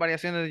 diferentes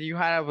variaciones de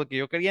Yuhara, porque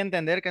yo quería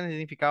entender qué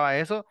significaba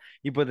eso.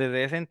 Y pues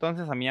desde ese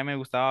entonces a mí ya me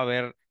gustaba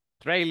ver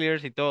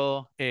trailers y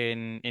todo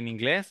en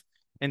inglés.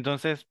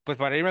 Entonces, pues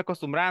para irme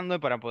acostumbrando y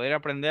para poder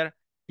aprender.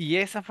 Y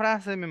esa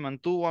frase me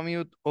mantuvo a mí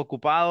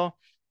ocupado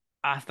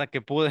hasta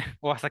que pude,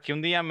 o hasta que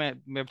un día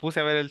me puse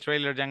a ver el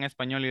trailer ya en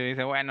español y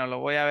dice, bueno, lo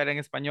voy a ver en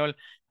español,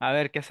 a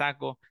ver qué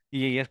saco.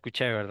 Y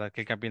escuché, ¿verdad?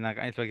 Que el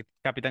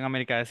Capitán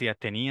América decía,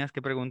 tenías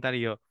que preguntar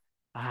y yo,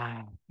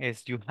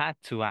 es you had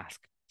to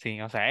ask.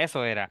 Sí, o sea,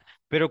 eso era.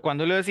 Pero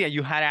cuando lo decía,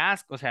 you had to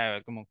ask, o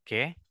sea, como,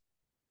 ¿qué?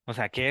 O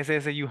sea, ¿qué es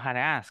ese you had to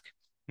ask?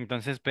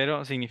 Entonces,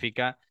 pero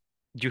significa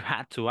you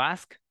had to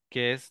ask,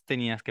 que es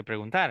tenías que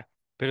preguntar.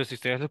 Pero si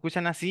ustedes lo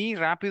escuchan así,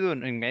 rápido,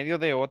 en medio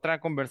de otra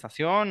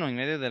conversación o en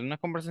medio de una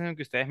conversación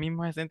que ustedes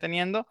mismos estén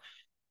teniendo,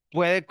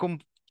 puede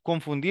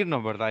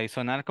confundirnos, ¿verdad? Y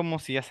sonar como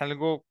si es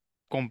algo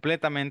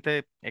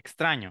completamente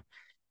extraño.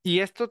 Y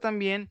esto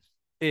también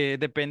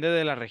depende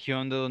de la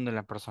región de donde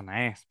la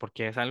persona es,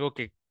 porque es algo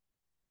que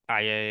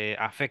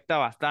afecta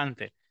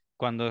bastante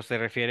cuando se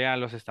refiere a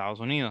los Estados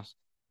Unidos.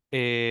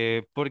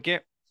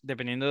 Porque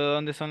dependiendo de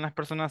dónde son las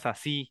personas,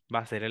 así va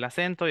a ser el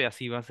acento y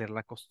así va a ser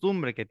la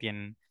costumbre que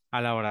tienen a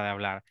la hora de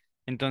hablar.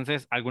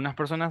 Entonces, algunas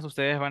personas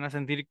ustedes van a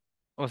sentir,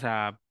 o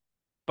sea,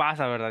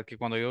 pasa, ¿verdad? Que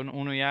cuando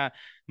uno ya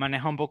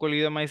maneja un poco el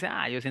idioma, dice,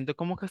 yo siento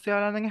como que estoy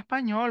hablando en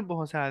español, pues,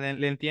 o sea,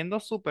 le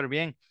entiendo súper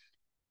bien.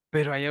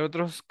 Pero hay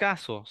otros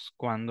casos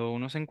cuando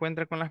uno se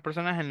encuentra con las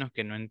personas en los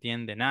que no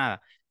entiende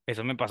nada.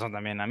 Eso me pasó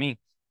también a mí.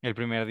 El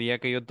primer día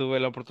que yo tuve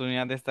la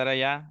oportunidad de estar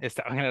allá,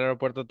 estaba en el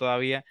aeropuerto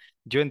todavía,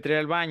 yo entré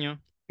al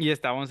baño y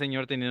estaba un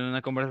señor teniendo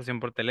una conversación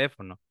por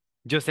teléfono.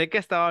 Yo sé que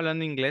estaba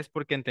hablando inglés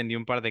porque entendí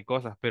un par de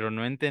cosas, pero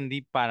no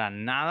entendí para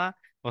nada,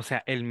 o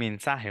sea, el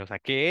mensaje, o sea,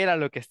 qué era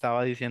lo que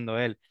estaba diciendo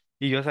él.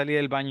 Y yo salí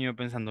del baño y yo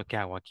pensando, ¿qué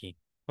hago aquí?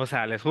 O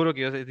sea, les juro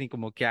que yo sentí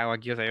como, ¿qué hago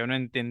aquí? O sea, yo no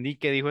entendí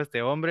qué dijo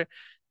este hombre,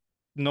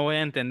 no voy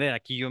a entender,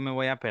 aquí yo me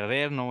voy a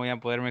perder, no voy a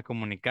poderme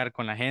comunicar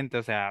con la gente,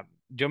 o sea,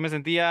 yo me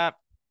sentía,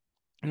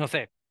 no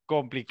sé,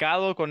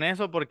 complicado con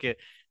eso porque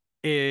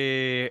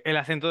El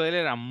acento de él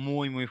era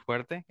muy, muy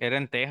fuerte. Era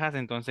en Texas,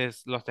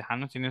 entonces los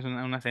tejanos tienen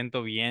un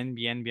acento bien,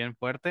 bien, bien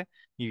fuerte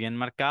y bien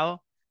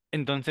marcado.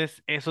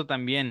 Entonces, eso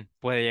también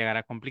puede llegar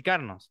a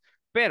complicarnos.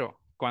 Pero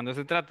cuando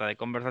se trata de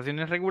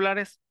conversaciones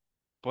regulares,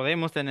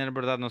 podemos tener,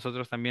 ¿verdad?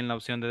 Nosotros también la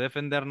opción de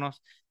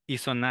defendernos y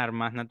sonar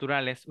más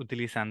naturales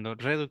utilizando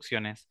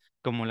reducciones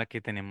como la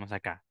que tenemos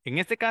acá. En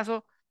este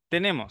caso,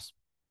 tenemos,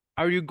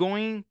 are you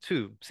going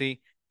to?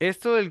 ¿Sí?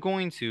 Esto del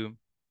going to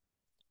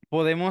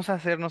podemos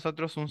hacer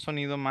nosotros un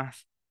sonido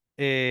más,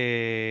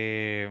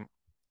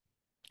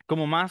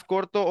 como más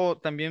corto o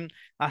también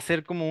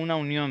hacer como una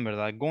unión,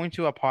 ¿verdad? Going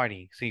to a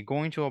party, sí,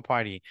 going to a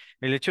party.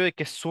 El hecho de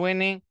que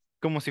suene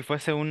como si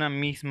fuese una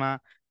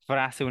misma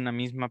frase, una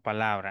misma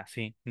palabra,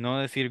 sí. No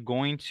decir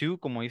going to,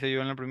 como hice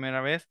yo en la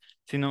primera vez,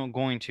 sino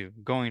going to,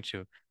 going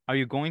to. Are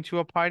you going to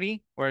a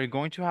party? Or are you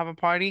going to have a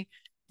party?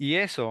 Y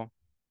eso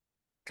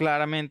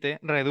claramente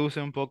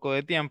reduce un poco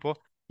de tiempo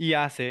y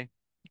hace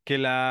que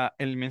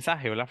el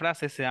mensaje o la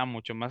frase sea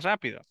mucho más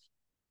rápido.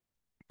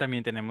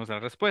 También tenemos la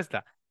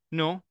respuesta.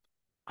 No,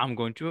 I'm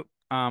going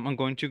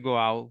to go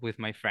out with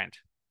my friend.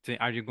 Sí,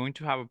 are you going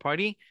to have a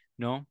party?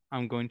 No,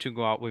 I'm going to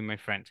go out with my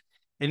friend.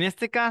 En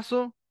este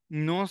caso,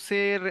 no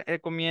se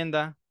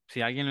recomienda,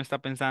 si alguien lo está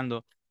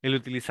pensando, el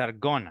utilizar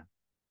gonna,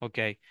 ¿ok?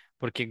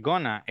 Porque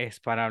gonna es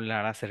para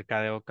hablar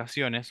acerca de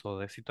ocasiones o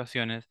de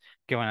situaciones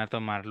que van a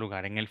tomar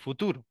lugar en el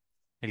futuro.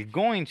 El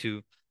going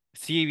to,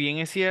 si bien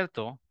es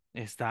cierto,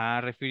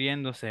 está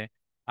refiriéndose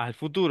al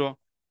futuro,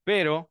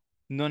 pero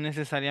no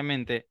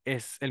necesariamente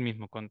es el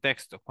mismo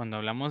contexto. Cuando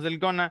hablamos del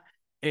gonna,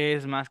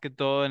 es más que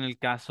todo en el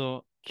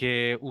caso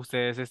que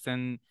ustedes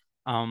estén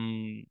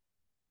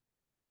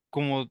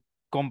como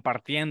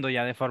compartiendo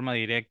ya de forma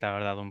directa,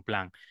 ¿verdad? Un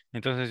plan.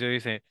 Entonces yo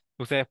dice,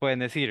 ustedes pueden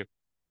decir,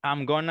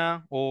 I'm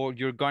gonna o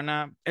you're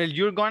gonna. El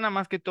you're gonna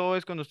más que todo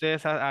es cuando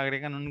ustedes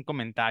agregan un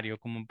comentario,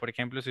 como por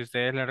ejemplo si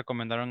ustedes le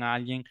recomendaron a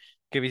alguien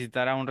que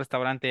visitara un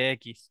restaurante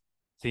X,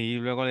 sí, y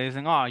luego le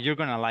dicen, oh, you're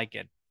gonna like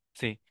it.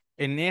 Sí,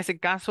 en ese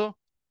caso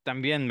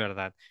también,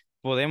 ¿verdad?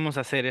 Podemos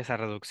hacer esa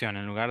reducción.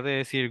 En lugar de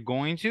decir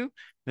going to,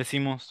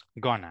 decimos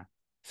gonna.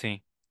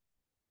 Sí.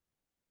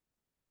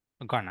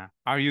 Gonna.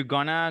 Are you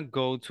gonna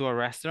go to a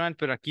restaurant?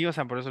 Pero aquí, o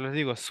sea, por eso les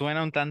digo,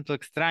 suena un tanto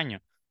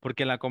extraño,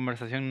 porque la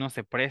conversación no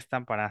se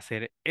presta para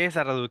hacer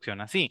esa reducción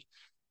así.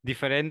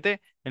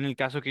 Diferente en el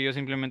caso que yo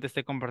simplemente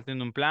esté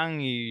compartiendo un plan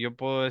y yo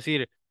puedo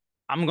decir,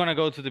 I'm gonna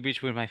go to the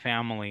beach with my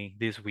family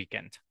this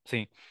weekend.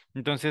 Sí.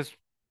 Entonces,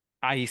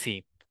 ahí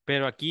sí.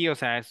 Pero aquí, o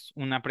sea, es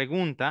una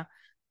pregunta,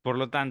 por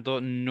lo tanto,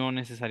 no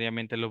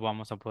necesariamente lo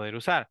vamos a poder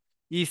usar.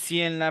 Y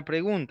si en la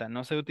pregunta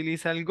no se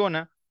utiliza el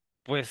gonna,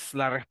 pues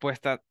la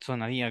respuesta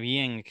sonaría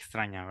bien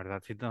extraña,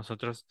 ¿verdad? Si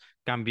nosotros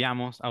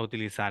cambiamos a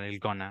utilizar el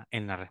gonna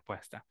en la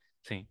respuesta.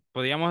 Sí.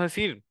 Podríamos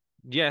decir,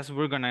 yes,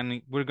 we're gonna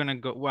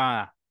go,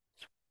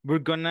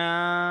 we're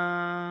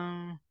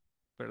gonna,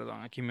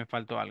 perdón, aquí me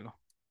faltó algo.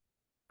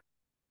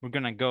 We're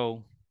gonna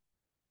go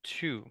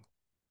to,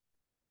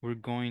 we're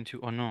going to,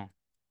 oh no.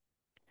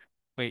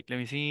 Wait, let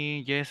me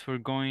see. Yes,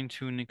 we're going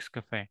to Nick's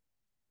Café.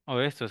 Oh,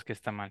 esto es que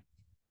está mal.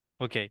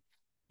 Okay.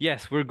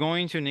 Yes, we're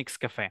going to Nick's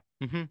Café.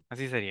 Ujú,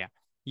 así sería.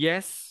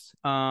 Yes.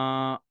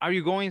 Are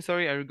you going,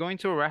 sorry, are you going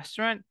to a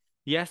restaurant?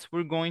 Yes,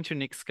 we're going to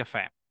Nick's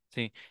Café.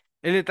 Sí.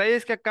 El detalle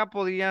es que acá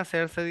podría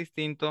hacerse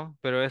distinto,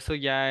 pero eso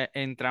ya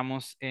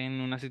entramos en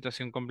una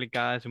situación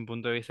complicada desde un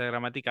punto de vista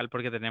gramatical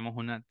porque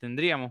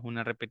tendríamos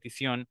una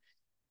repetición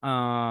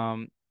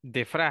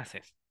de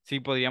frases. Sí,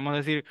 podríamos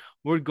decir,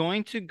 we're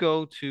going to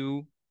go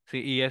to,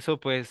 sí, y eso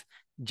pues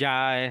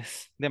ya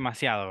es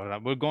demasiado,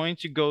 ¿verdad? We're going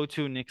to go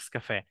to Nick's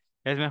Café.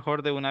 Es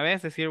mejor de una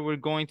vez decir, we're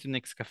going to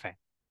Nick's Café.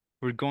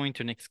 We're going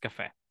to Nick's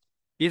Café.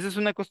 Y esa es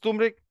una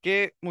costumbre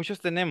que muchos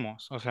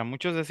tenemos, o sea,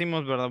 muchos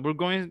decimos, ¿verdad? We're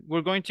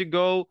going to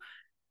go,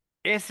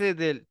 ese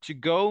del to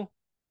go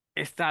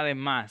está de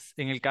más.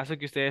 En el caso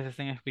que ustedes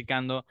estén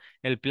explicando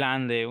el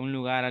plan de un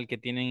lugar al que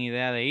tienen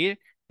idea de ir,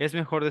 es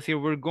mejor decir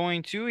we're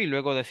going to y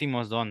luego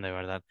decimos dónde,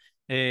 ¿verdad?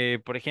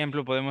 Por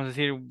ejemplo, podemos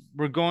decir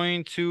we're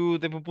going to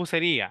the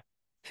pupusería.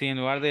 Sí, en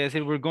lugar de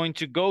decir we're going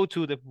to go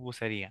to the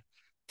pupusería.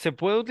 Se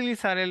puede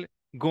utilizar el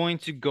going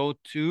to go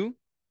to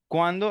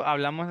cuando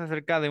hablamos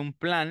acerca de un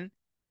plan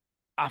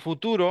a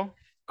futuro,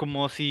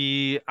 como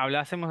si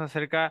hablásemos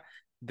acerca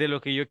de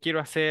lo que yo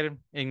quiero hacer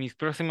en mis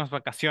próximas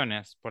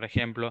vacaciones, por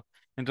ejemplo.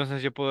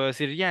 Entonces yo puedo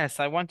decir, yes,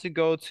 I want to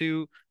go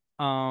to,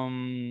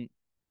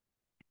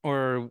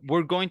 or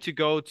we're going to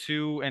go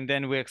to, and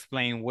then we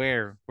explain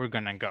where we're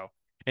gonna go.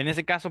 En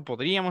ese caso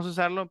podríamos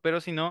usarlo,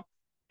 pero si no,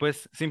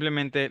 pues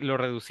simplemente lo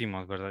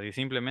reducimos, ¿verdad? Y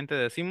simplemente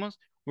decimos,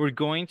 we're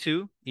going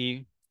to,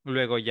 y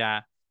luego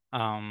ya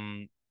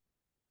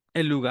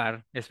el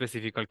lugar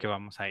específico al que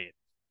vamos a ir.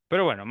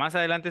 Pero bueno, más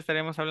adelante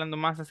estaremos hablando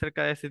más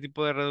acerca de este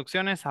tipo de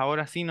reducciones.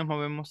 Ahora sí nos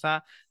movemos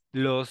a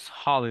los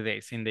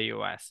holidays in the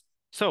US.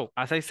 So,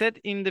 as I said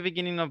in the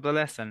beginning of the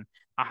lesson,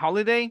 a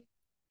holiday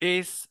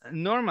is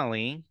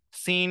normally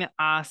seen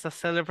as a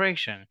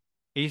celebration.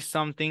 It's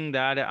something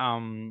that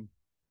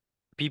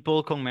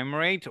people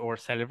commemorate or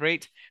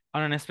celebrate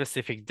on a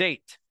specific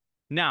date.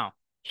 Now,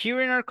 here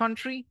in our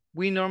country,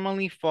 we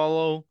normally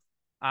follow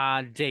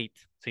a date,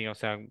 sí, o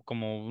sea,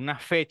 como una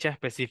fecha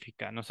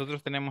específica.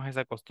 Nosotros tenemos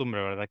esa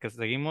costumbre, ¿verdad? Que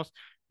seguimos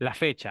la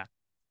fecha.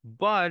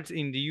 But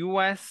in the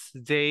US,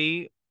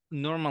 they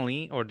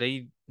normally, or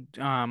they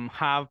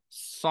have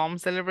some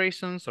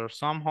celebrations or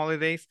some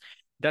holidays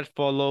that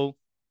follow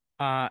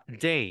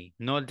day,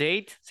 no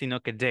date, sino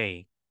que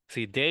day.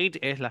 Sí, date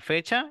es la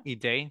fecha y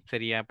day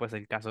sería pues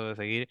el caso de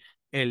seguir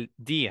el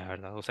día,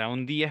 ¿verdad? O sea,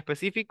 un día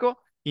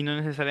específico y no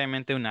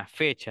necesariamente una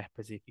fecha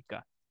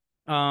específica.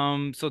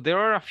 So there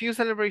are a few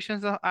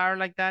celebrations that are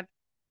like that.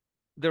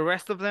 The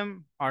rest of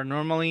them are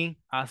normally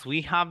as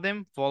we have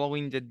them,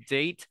 following the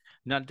date,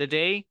 not the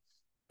day.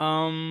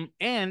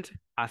 And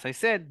as I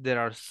said, there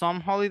are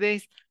some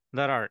holidays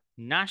that are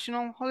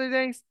national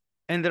holidays,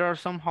 and there are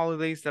some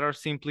holidays that are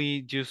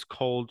simply just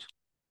called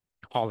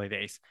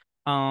holidays.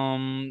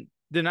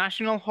 The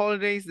national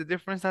holidays, the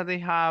difference that they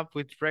have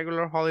with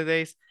regular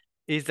holidays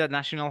is that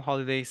national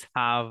holidays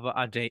have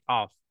a day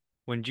off.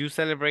 When you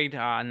celebrate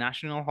a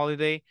national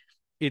holiday,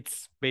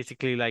 it's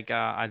basically like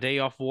a day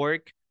off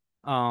work,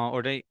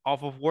 or day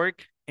off of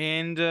work,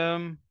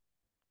 and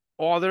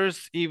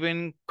others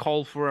even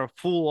call for a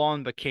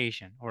full-on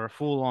vacation or a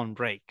full-on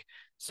break.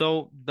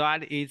 So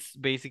that is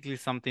basically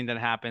something that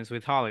happens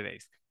with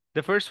holidays.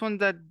 The first one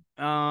that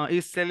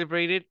is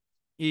celebrated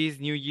is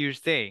New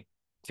Year's Day.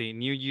 Sí,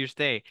 New Year's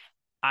Day.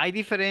 Hay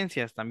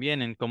diferencias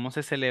también en cómo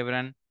se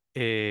celebran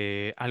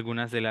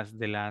algunas de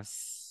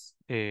las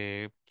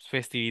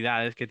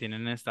festividades que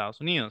tienen en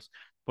Estados Unidos.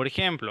 Por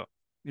ejemplo,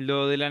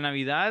 lo de la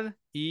Navidad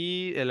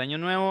y el Año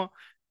Nuevo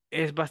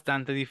es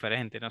bastante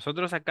diferente.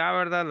 Nosotros acá,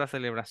 ¿verdad? La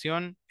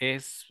celebración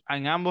es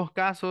en ambos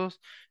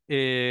casos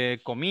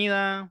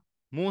comida,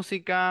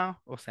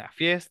 música, o sea,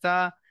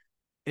 fiesta,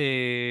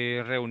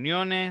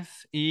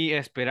 reuniones y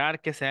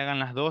esperar que se hagan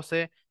las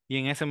 12 y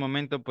en ese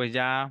momento pues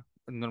ya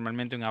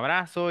normalmente un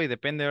abrazo y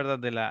depende, ¿verdad?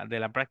 De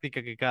la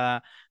práctica que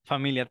cada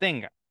familia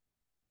tenga.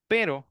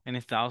 Pero en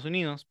Estados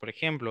Unidos, por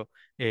ejemplo,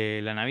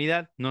 la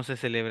Navidad no se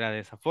celebra de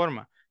esa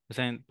forma. O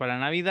sea, para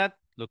Navidad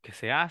lo que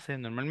se hace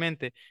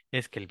normalmente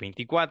es que el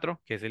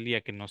 24, que es el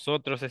día que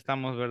nosotros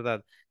estamos,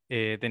 ¿verdad?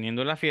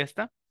 Teniendo la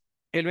fiesta,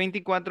 el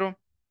 24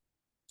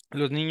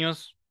 los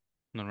niños,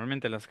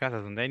 normalmente las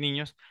casas donde hay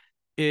niños,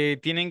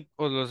 tienen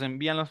o los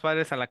envían los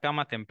padres a la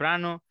cama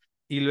temprano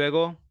y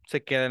luego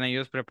se quedan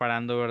ellos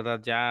preparando,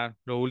 ¿verdad? Ya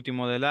lo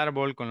último del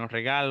árbol con los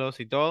regalos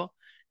y todo.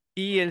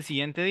 Y el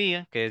siguiente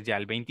día, que es ya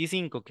el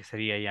 25, que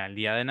sería ya el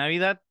día de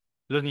Navidad,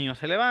 los niños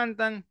se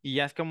levantan y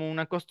ya es como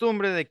una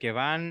costumbre de que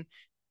van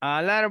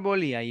al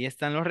árbol y ahí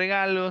están los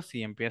regalos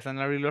y empiezan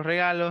a abrir los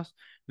regalos.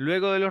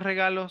 Luego de los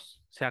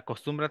regalos se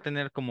acostumbra a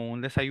tener como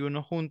un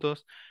desayuno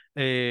juntos.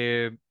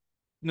 eh,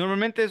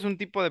 Normalmente es un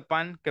tipo de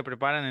pan que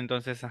preparan,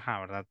 entonces, ajá,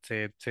 ¿verdad?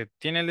 Se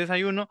tiene el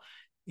desayuno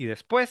y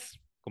después,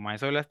 como a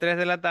eso de las 3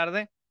 de la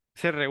tarde,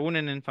 se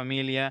reúnen en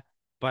familia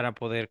para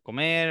poder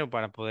comer o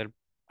para poder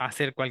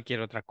hacer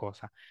cualquier otra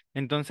cosa.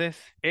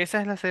 Entonces,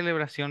 esa es la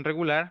celebración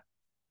regular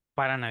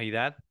para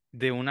Navidad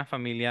de una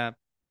familia,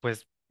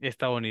 pues,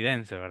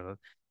 estadounidense, ¿verdad?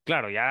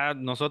 Claro, ya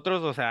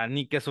nosotros, o sea,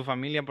 ni que su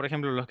familia, por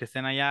ejemplo, los que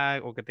estén allá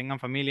o que tengan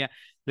familia,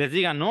 les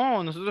digan,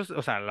 no, nosotros,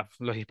 o sea,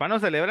 los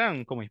hispanos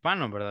celebran como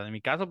hispanos, ¿verdad? En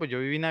mi caso, pues yo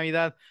viví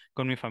Navidad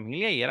con mi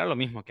familia y era lo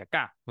mismo que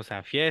acá, o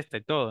sea, fiesta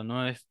y todo,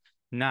 no es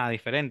nada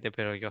diferente,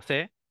 pero yo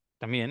sé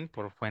también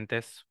por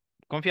fuentes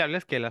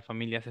confiables que las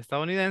familias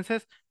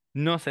estadounidenses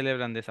no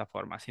celebran de esa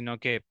forma, sino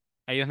que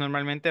ellos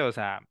normalmente, o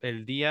sea,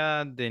 el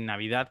día de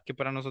Navidad que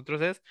para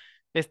nosotros es,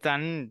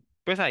 están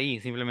pues ahí,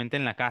 simplemente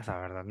en la casa,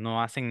 ¿verdad?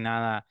 No hacen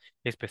nada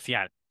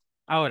especial.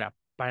 Ahora,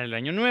 para el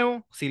año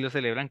nuevo, sí lo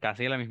celebran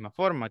casi de la misma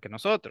forma que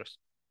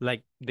nosotros.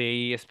 Like,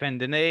 they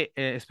spend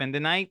the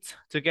night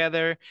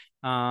together.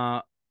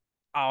 ah,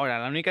 Ahora,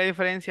 la única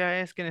diferencia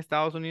es que en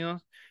Estados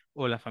Unidos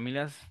o las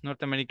familias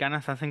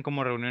norteamericanas hacen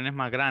como reuniones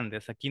más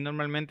grandes. Aquí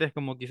normalmente es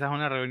como quizás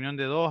una reunión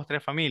de dos,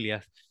 tres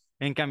familias.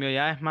 En cambio,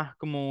 ya es más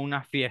como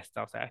una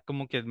fiesta. O sea, es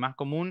como que es más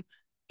común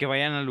que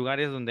vayan a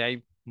lugares donde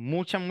hay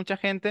mucha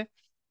gente.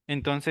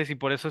 Entonces, y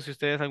por eso si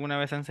ustedes alguna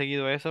vez han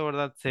seguido eso,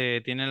 ¿verdad?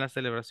 Se tiene la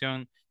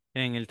celebración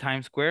en el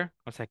Times Square.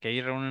 O sea, que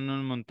ahí reúnen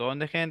un montón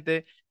de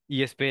gente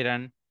y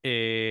esperan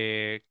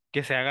que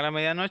se haga la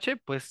medianoche,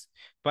 pues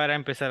para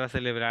empezar a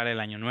celebrar el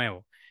año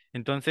nuevo.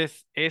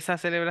 Entonces, esa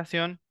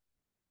celebración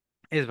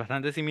es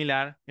bastante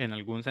similar en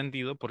algún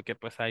sentido porque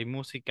pues hay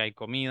música, hay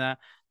comida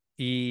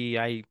y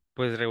hay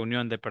pues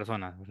reunión de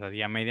personas. O sea,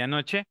 día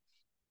medianoche,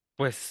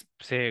 pues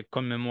se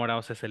conmemora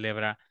o se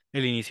celebra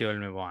el inicio del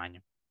nuevo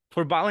año.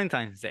 For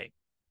Valentine's Day.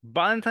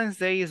 Valentine's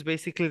Day is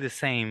basically the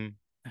same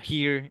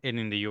here and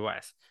in the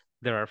US.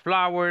 There are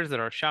flowers,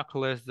 there are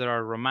chocolates, there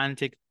are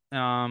romantic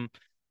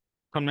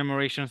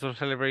commemorations or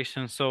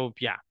celebrations. So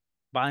yeah,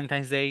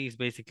 Valentine's Day is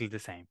basically the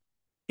same.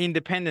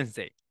 Independence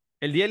Day.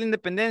 El Día de la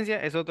Independencia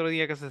es otro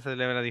día que se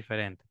celebra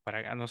diferente.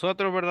 Para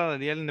nosotros, ¿verdad? El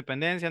Día de la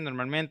Independencia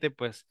normalmente,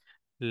 pues,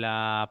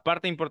 la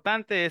parte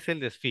importante es el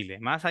desfile.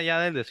 Más allá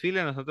del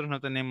desfile, nosotros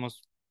no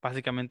tenemos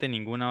básicamente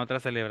ninguna otra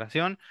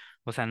celebración.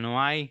 O sea,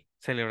 no hay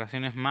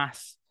celebraciones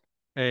más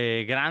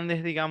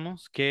grandes,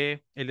 digamos,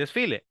 que el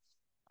desfile.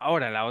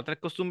 Ahora, la otra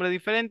costumbre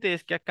diferente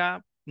es que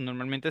acá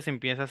normalmente se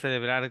empieza a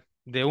celebrar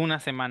de una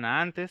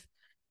semana antes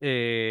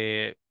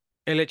eh,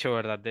 el hecho,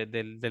 ¿verdad?,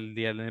 del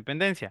Día de la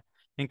Independencia.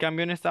 En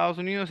cambio, en Estados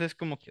Unidos es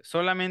como que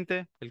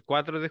solamente el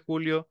 4 de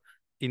julio,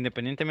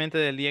 independientemente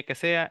del día que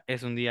sea,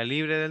 es un día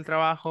libre del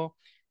trabajo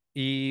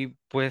y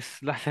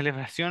pues la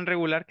celebración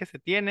regular que se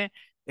tiene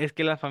es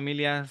que las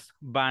familias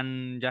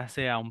van ya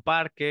sea a un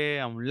parque,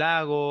 a un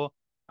lago,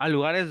 a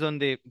lugares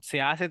donde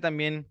se hace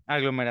también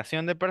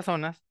aglomeración de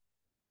personas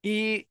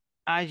y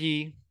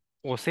allí,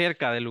 o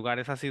cerca de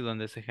lugares así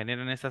donde se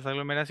generan estas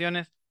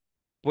aglomeraciones,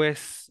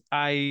 pues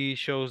hay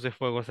shows de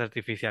fuegos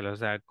artificiales. O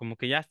sea, como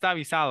que ya está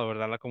avisado,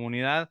 ¿verdad? La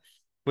comunidad,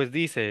 pues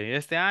dice,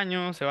 este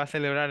año se va a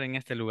celebrar en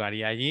este lugar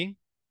y allí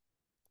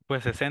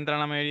pues se centran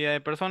la mayoría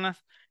de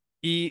personas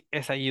y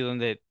es allí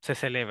donde se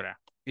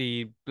celebra.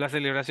 Y la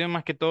celebración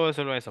más que todo es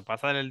solo eso,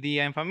 pasar el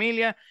día en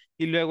familia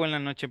y luego en la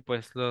noche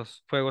pues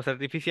los fuegos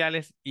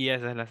artificiales y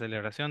esa es la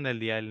celebración del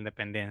Día de la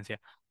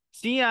Independencia.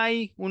 Sí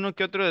hay uno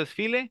que otro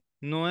desfile,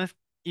 no es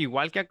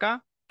igual que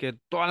acá, que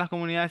todas las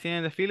comunidades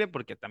tienen desfile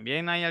porque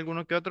también hay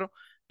alguno que otro,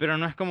 pero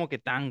no es como que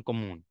tan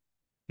común.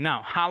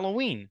 Now,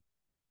 Halloween.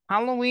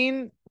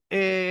 Halloween,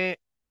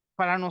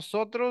 para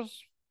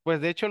nosotros,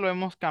 pues de hecho lo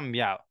hemos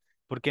cambiado,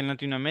 porque en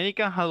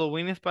Latinoamérica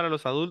Halloween es para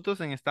los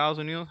adultos, en Estados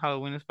Unidos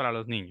Halloween es para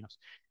los niños.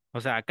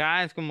 O sea,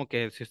 acá es como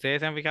que si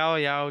ustedes se han fijado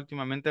ya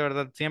últimamente,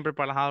 ¿verdad? Siempre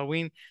para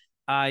Halloween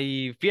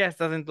hay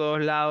fiestas en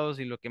todos lados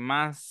y lo que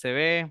más se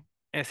ve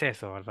es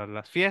eso, ¿verdad?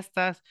 Las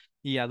fiestas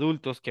y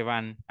adultos que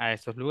van a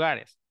estos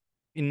lugares.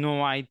 Y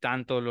no hay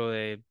tanto lo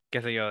de,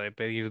 qué sé yo, de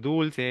pedir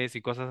dulces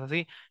y cosas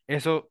así.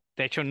 Eso,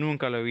 de hecho,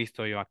 nunca lo he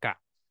visto yo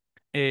acá.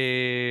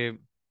 Eh,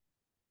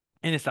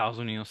 en Estados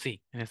Unidos,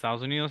 sí. En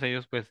Estados Unidos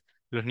ellos, pues,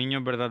 los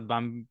niños, ¿verdad?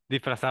 Van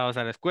disfrazados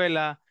a la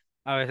escuela,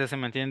 a veces se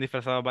mantienen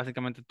disfrazados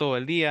básicamente todo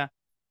el día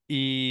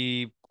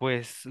y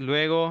pues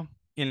luego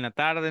en la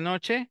tarde,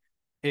 noche,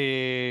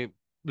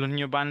 los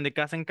niños van de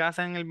casa en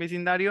casa en el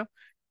vecindario,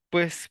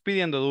 pues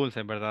pidiendo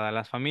dulces, ¿verdad? A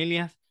las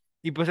familias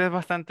y pues es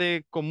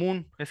bastante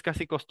común, es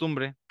casi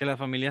costumbre que las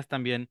familias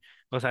también,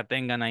 o sea,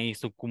 tengan ahí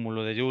su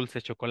cúmulo de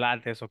dulces,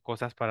 chocolates o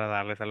cosas para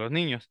darles a los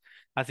niños.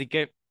 Así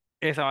que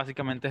esa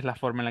básicamente es la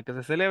forma en la que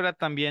se celebra,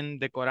 también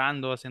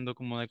decorando, haciendo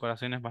como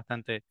decoraciones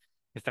bastante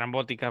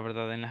estrambóticas,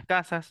 ¿verdad? En las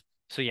casas.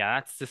 So yeah,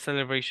 that's the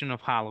celebration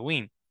of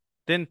Halloween.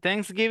 Then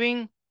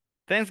Thanksgiving,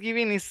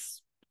 Thanksgiving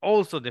is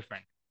also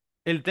different.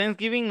 El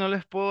Thanksgiving no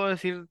les puedo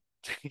decir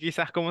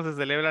quizás cómo se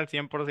celebra al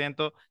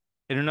 100%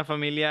 en una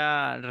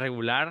familia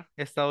regular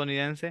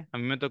estadounidense. A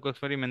mí me tocó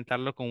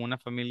experimentarlo con una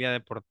familia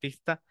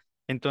deportista.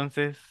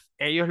 Entonces,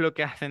 ellos lo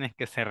que hacen es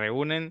que se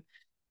reúnen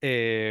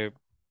eh,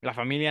 la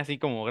familia así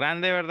como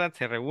grande, ¿verdad?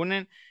 Se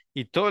reúnen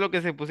y todo lo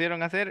que se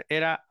pusieron a hacer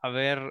era a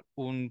ver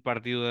un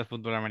partido de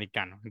fútbol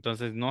americano.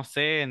 Entonces, no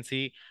sé en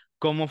sí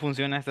cómo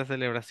funciona esta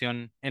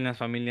celebración en las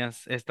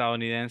familias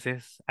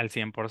estadounidenses al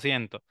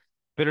 100%.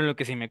 Pero lo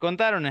que sí me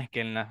contaron es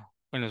que en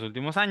los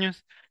últimos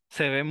años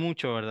se ve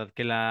mucho, ¿verdad?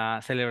 Que la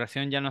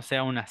celebración ya no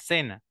sea una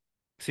cena,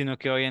 sino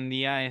que hoy en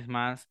día es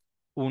más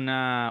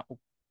una,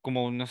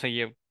 como, no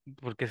sé,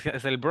 porque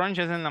es el brunch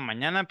es en la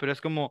mañana, pero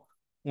es como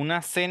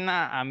una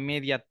cena a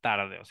media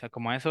tarde, o sea,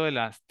 como a eso de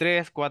las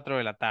 3 4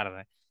 de la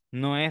tarde.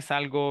 No es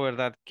algo,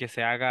 ¿verdad?, que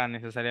se haga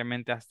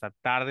necesariamente hasta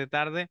tarde,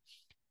 tarde.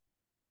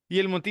 Y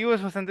el motivo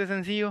es bastante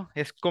sencillo,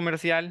 es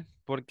comercial,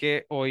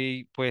 porque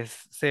hoy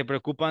pues se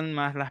preocupan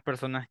más las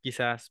personas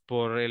quizás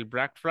por el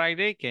Black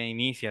Friday que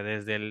inicia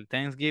desde el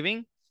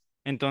Thanksgiving.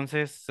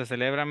 Entonces se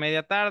celebra a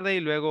media tarde y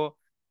luego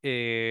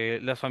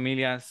las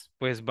familias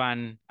pues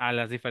van a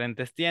las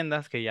diferentes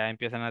tiendas que ya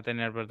empiezan a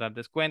tener, ¿verdad?,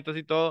 descuentos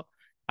y todo.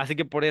 Así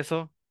que por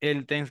eso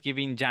el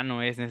Thanksgiving ya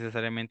no es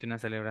necesariamente una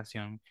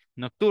celebración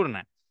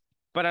nocturna.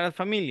 Para las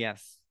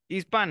familias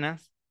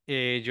hispanas,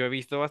 yo he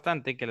visto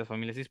bastante que las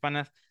familias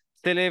hispanas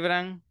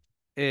celebran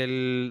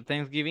el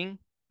Thanksgiving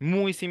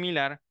muy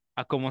similar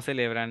a cómo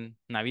celebran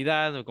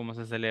Navidad o cómo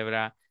se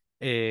celebra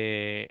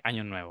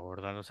Año Nuevo,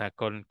 ¿verdad? O sea,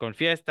 con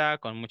fiesta,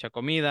 con mucha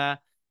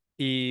comida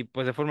y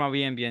pues de forma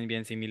bien, bien,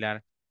 bien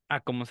similar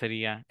a cómo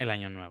sería el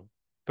Año Nuevo.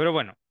 Pero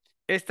bueno,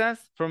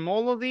 estas, from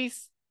all of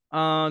these,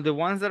 the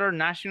ones that are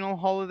national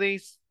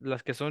holidays,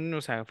 las que son,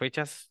 o sea,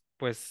 fechas,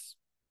 pues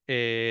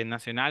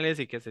nacionales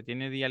y que se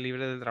tiene día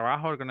libre del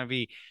trabajo are gonna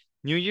be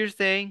New Year's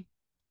Day,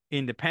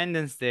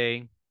 Independence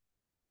Day,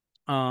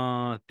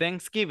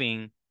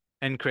 Thanksgiving,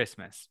 and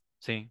Christmas.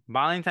 See,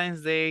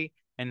 Valentine's Day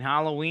and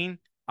Halloween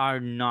are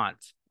not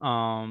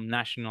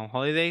national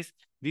holidays.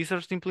 These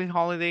are simply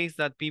holidays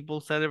that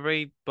people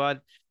celebrate,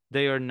 but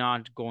they are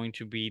not going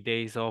to be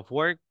days of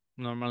work.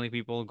 Normally,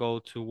 people go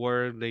to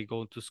work, they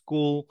go to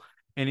school,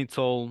 and it's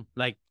all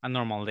like a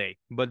normal day.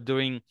 But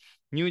during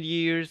New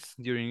Year's,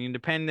 during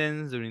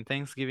Independence, during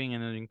Thanksgiving,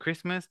 and during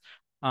Christmas,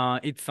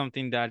 it's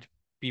something that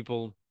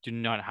people do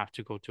not have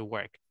to go to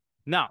work.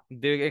 Now,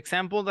 the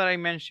example that I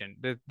mentioned,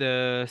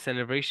 the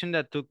celebration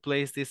that took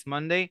place this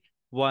Monday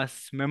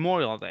was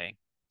Memorial Day.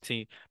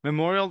 See,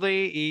 Memorial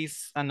Day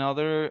is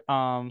another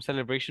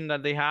celebration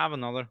that they have,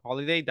 another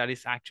holiday that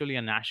is actually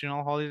a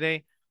national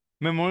holiday.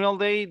 Memorial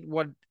Day,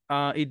 what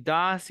it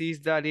does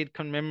is that it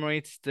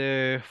commemorates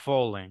the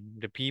fallen,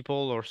 the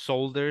people or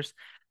soldiers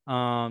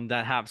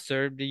that have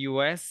served the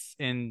U.S.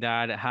 and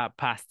that have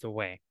passed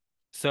away.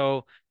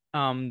 So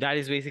that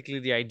is basically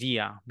the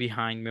idea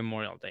behind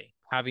Memorial Day,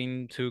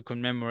 having to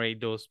commemorate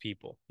those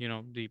people, you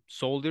know, the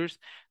soldiers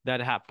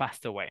that have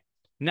passed away.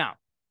 Now,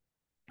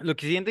 lo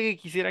que siguiente que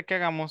quisiera que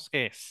hagamos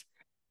es,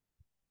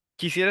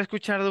 quisiera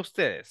escuchar de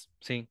ustedes,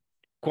 ¿sí?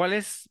 ¿Cuál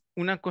es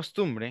una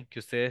costumbre que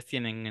ustedes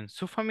tienen en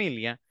su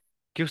familia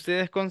que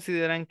ustedes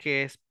consideran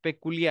que es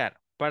peculiar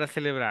para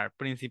celebrar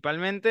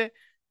principalmente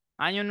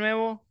Año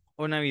Nuevo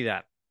o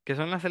Navidad? Que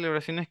son las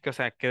celebraciones que, o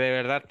sea, que de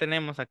verdad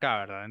tenemos acá,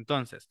 ¿verdad?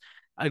 Entonces,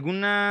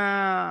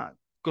 ¿alguna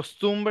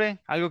costumbre,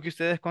 algo que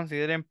ustedes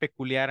consideren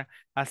peculiar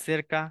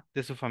acerca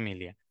de su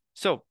familia?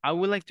 So, I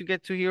would like to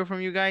get to hear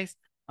from you guys.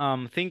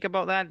 Think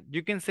about that.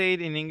 You can say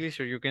it in English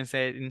or you can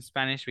say it in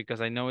Spanish because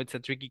I know it's a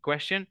tricky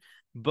question.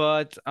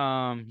 But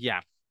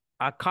yeah,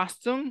 a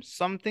custom,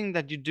 something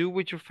that you do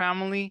with your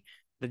family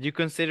that you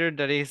consider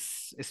that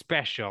is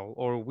special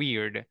or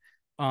weird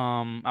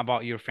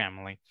about your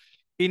family.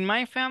 In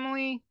my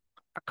family,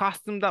 a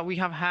custom that we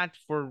have had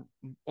for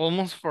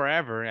almost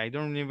forever, I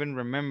don't even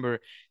remember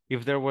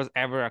if there was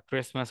ever a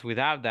Christmas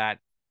without that,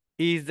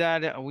 is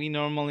that we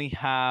normally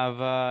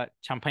have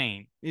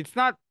champagne. It's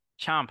not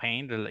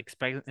champagne, the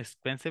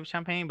expensive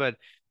champagne, but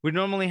we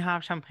normally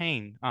have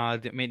champagne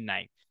at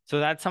midnight. So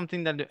that's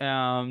something that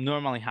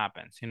normally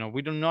happens. You know,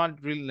 we do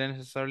not really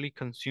necessarily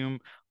consume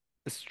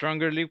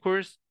stronger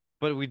liquors,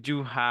 but we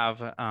do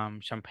have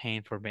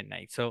champagne for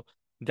midnight. So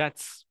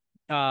that's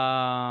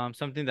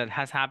something that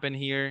has happened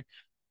here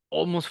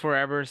almost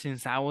forever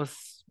since I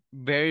was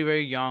very,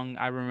 very young.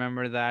 I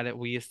remember that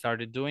we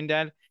started doing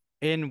that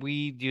and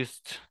we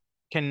just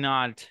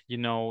cannot, you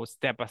know,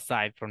 step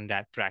aside from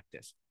that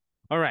practice.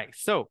 All right,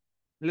 so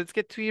let's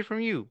get to hear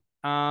from you.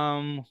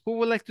 Who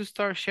would like to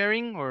start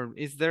sharing, or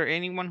is there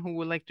anyone who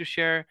would like to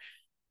share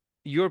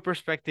your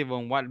perspective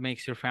on what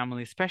makes your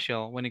family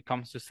special when it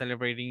comes to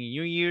celebrating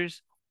New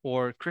Year's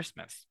or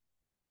Christmas?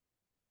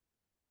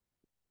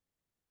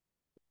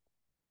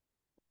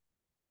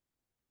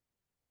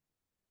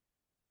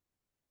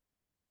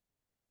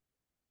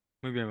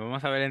 Muy bien,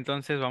 vamos a ver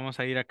entonces, vamos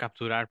a ir a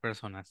capturar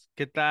personas.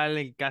 ¿Qué tal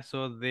el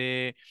caso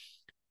de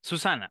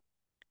Susana?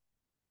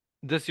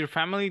 Does your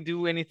family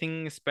do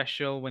anything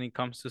special when it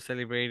comes to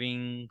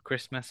celebrating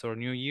Christmas or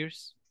New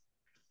Year's?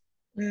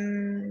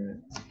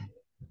 In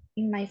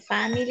my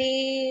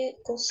family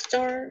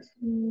custom,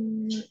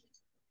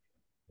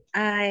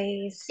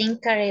 I sing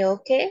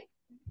karaoke,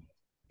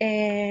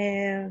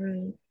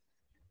 um,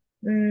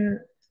 mm,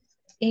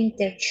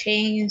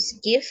 interchange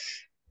gift,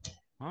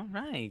 All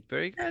right,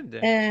 very good. no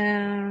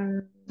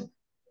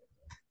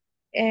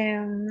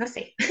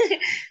sé.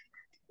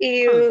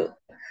 Well,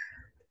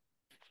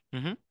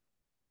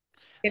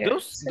 You,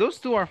 those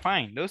two are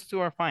fine. Those two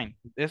are fine.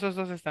 Esos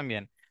dos están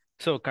bien.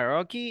 So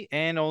karaoke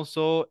and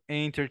also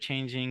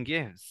interchanging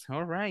gifts.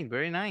 All right,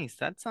 very nice.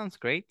 That sounds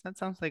great. That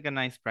sounds like a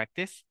nice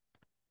practice.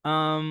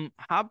 How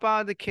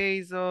about the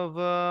case of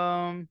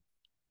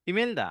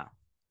Imelda?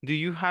 Do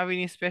you have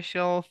any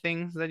special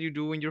things that you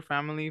do in your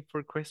family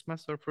for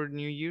Christmas or for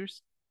New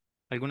Year's?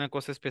 ¿Alguna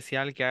cosa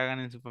especial que hagan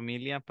en su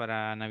familia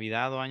para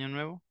Navidad o Año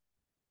Nuevo?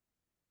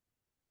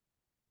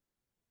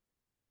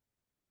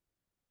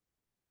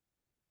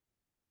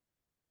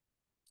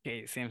 Okay,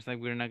 it seems like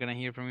we're not gonna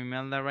hear from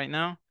Imelda right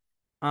now.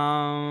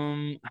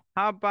 How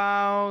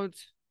about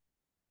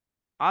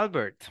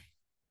Albert?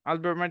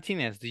 Albert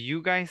Martinez, do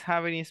you guys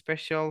have any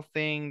special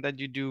thing that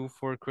you do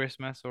for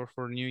Christmas or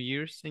for New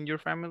Year's in your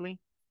family?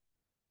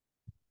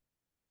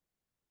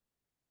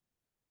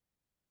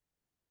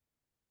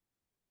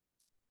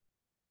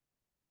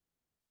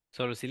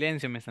 Solo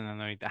silencio me están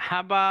dando ahorita. How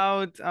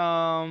about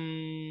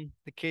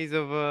the case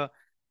of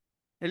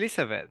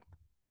Elizabeth?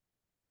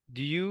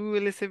 Do you,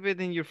 Elizabeth,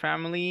 in your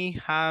family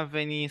have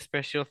any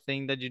special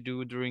thing that you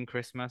do during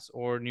Christmas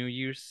or New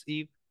Year's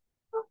Eve?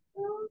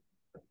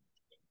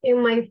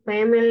 In my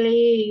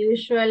family,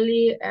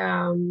 usually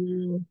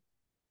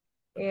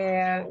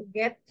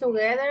get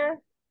together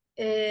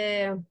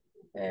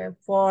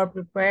for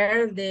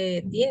prepare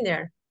the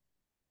dinner.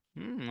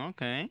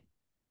 Okay.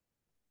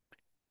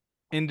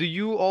 And do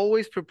you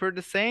always prepare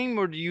the same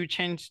or do you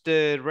change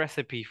the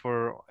recipe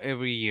for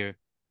every year?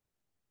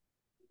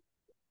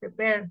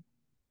 Prepare.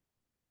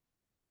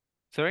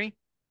 Sorry?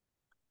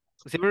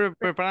 ¿Siempre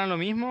preparan lo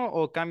mismo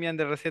o cambian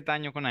de receta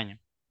año con año?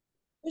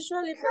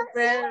 Usually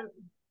prepare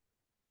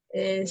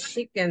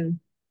chicken.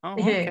 Oh,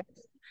 okay.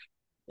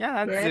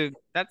 Yeah, Yes.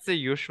 that's the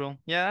usual.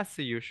 Yeah, that's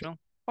the usual.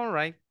 All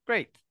right,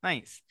 great,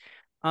 nice.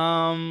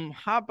 How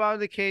about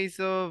the case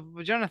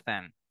of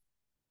Jonathan?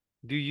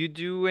 Do you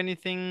do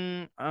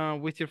anything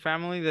with your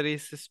family that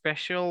is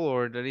special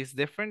or that is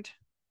different?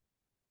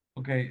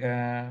 Okay,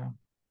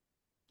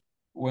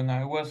 when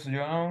I was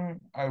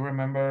young, I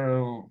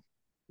remember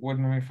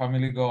when my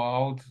family go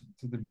out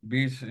to the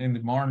beach in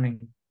the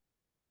morning.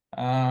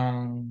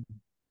 I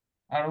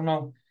don't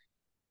know,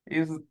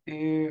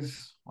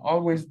 is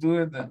always do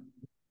it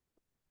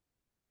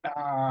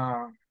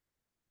uh,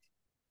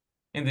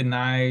 in the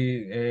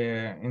night,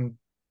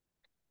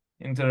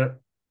 inter,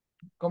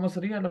 ¿cómo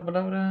sería la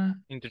palabra?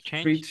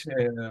 Interchange. Switch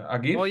a Oh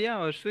gift.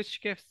 yeah, or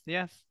switch gifts.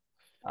 Yes.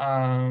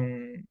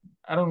 I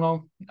don't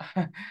know.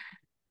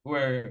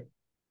 Where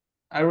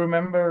I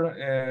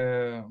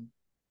remember,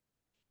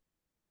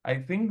 I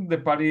think the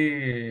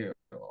party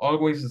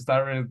always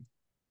started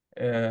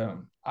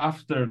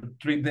after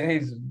 3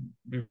 days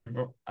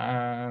before,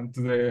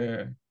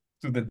 to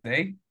the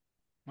day.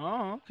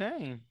 Oh,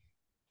 okay.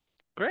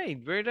 Great,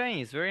 very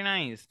nice, very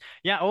nice.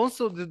 Yeah,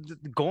 also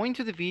going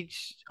to the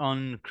beach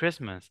on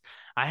Christmas.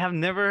 I have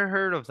never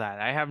heard of that.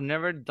 I have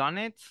never done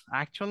it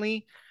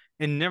actually,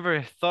 and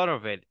never thought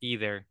of it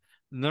either.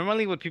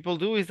 Normally what people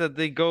do is that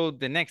they go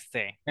the next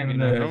day. You And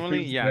know, the normally,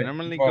 first yeah, day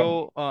normally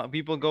before. go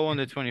people go on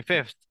the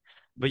 25th.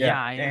 But Yeah,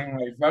 yeah, I and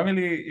my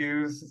family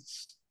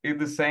is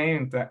the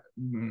same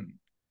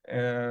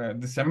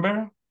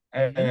December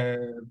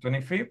mm-hmm,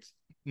 25th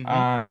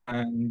mm-hmm.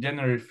 and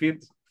January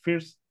 5th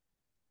first.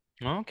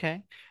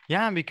 Okay.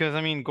 Yeah, because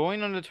I mean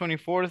going on the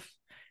 24th,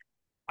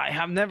 I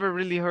have never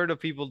really heard of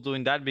people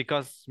doing that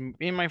because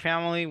in my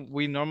family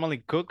we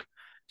normally cook.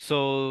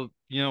 So,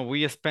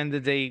 we spend the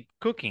day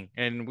cooking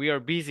and we are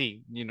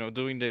busy,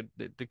 doing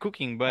the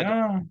cooking. But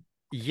Ah,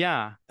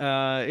 yeah,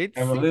 and it's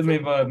believe it's me,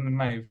 but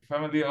my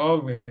family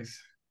always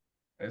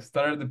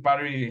started the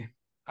party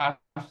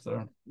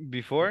after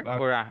before that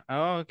or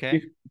oh,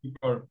 okay.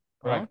 before,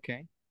 right?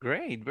 Okay.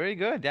 Great. Very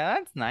good. Yeah,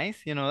 that's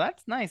nice.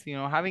 That's nice,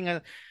 having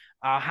a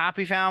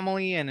happy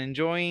family and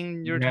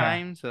enjoying your Yeah,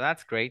 time. So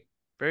that's great.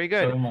 Very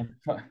good. so my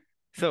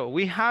So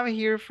we have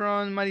here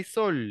from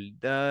Marisol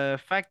the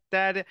fact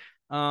that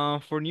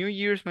for New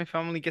Year's my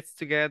family gets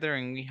together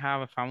and we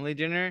have a family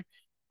dinner.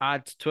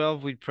 At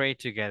 12 we pray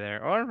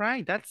together. All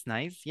right, that's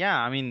nice. Yeah,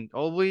 I mean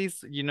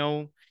always,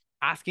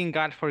 asking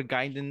God for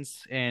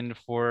guidance and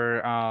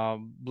for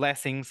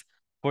blessings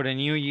for the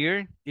new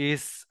year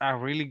is a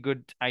really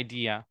good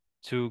idea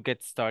to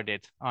get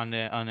started on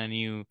a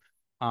new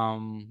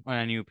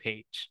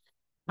page.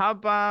 How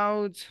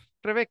about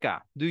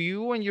Rebecca? Do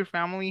you and your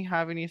family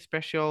have any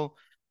special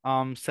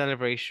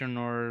celebration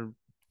or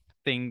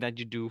thing that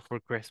you do for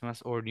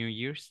Christmas or New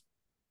Year's?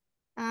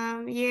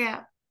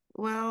 Yeah.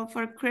 Well,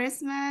 for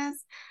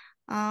Christmas,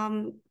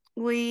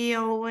 we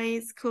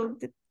always cook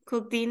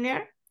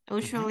dinner. Mm-hmm.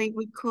 Usually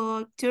we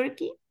cook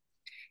turkey.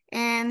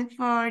 And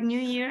for New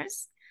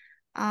Year's,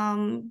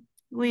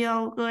 we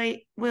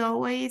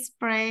always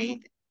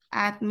pray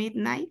at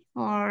midnight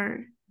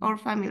for our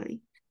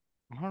family.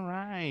 All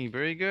right,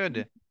 very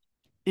good.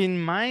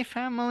 In my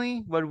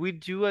family, what we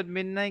do at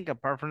midnight,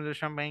 apart from the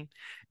champagne,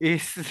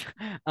 is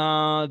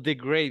the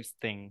grapes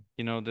thing.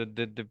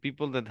 The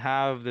people that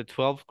have the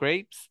 12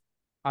 grapes.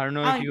 I don't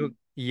know Oh,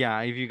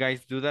 if you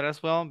guys do that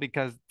as well,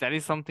 because that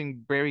is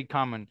something very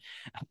common.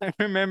 I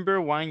remember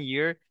one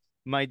year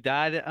my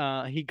dad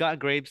he got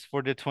grapes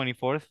for the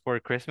 24th for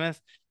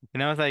Christmas,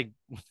 and I was like,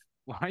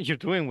 what are you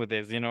doing with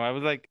this? I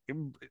was like,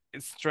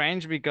 It's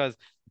strange because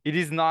it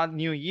is not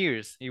New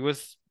Year's. It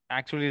was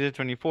actually the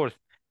 24th.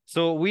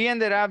 So we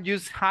ended up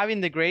just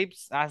having the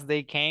grapes as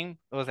they came.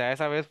 O sea,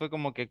 esa vez fue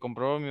como que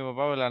compró mi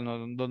papá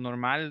lo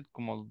normal,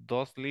 como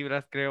 2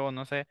 libras, creo,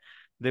 no sé,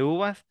 de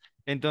uvas.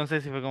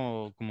 Entonces sí fue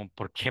como,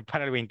 ¿por qué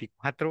para el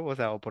 24? O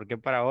sea, ¿o por qué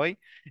para hoy?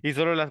 Y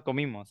solo las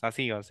comimos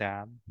así, o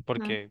sea, no,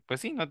 porque,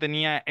 pues sí, no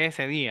tenía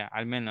ese día,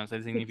 al menos,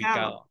 el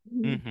picado.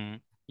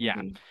 significado. Yeah.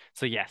 Okay.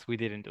 So yes, we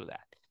didn't do that.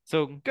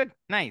 So good,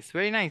 nice,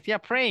 very nice. Yeah,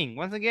 praying.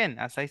 Once again,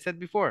 as I said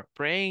before,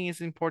 praying is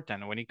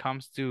important when it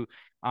comes to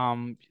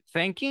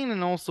thanking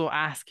and also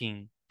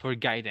asking for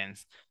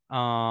guidance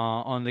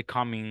on the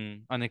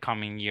coming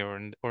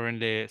year or in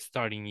the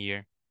starting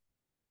year.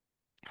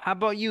 How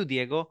about you,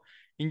 Diego?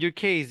 In your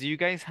case, do you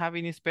guys have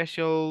any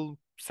special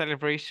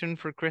celebration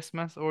for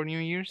Christmas or New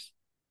Year's?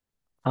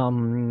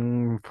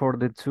 For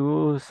the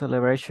two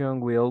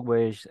celebration, we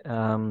always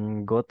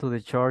go to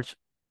the church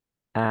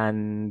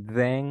and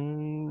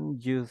then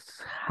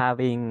just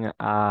having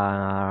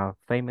a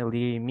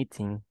family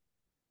meeting.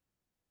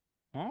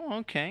 Oh,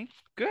 okay.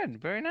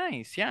 Good. Very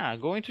nice. Yeah,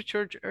 going to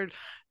church early.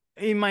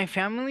 In my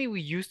family,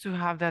 we used to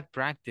have that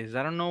practice.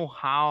 I don't know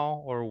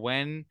how or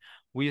when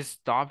we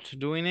stopped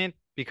doing it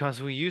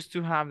because we used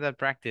to have that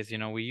practice.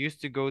 We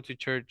used to go to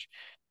church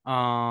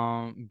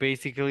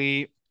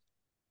basically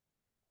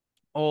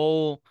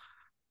all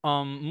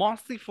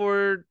mostly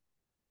for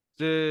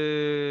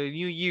the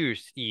New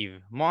Year's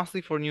Eve, mostly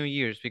for New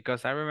Year's,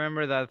 because I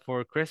remember that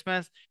for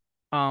Christmas,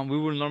 we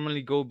would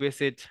normally go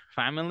visit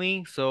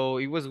family. So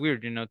it was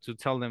weird, to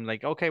tell them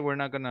like, okay, we're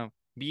not gonna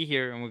be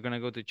here and we're gonna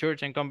go to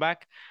church and come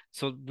back.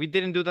 So we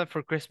didn't do that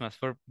for Christmas.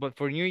 But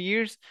for New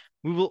Year's,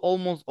 we will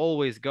almost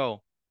always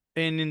go.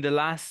 And in the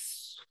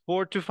last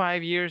 4 to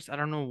 5 years, I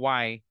don't know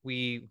why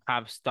we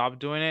have stopped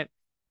doing it.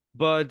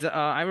 But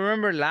I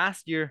remember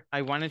last year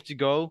I wanted to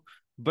go,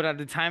 but at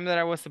the time that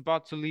I was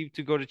about to leave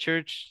to go to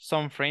church,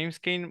 some frames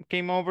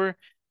came over,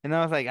 and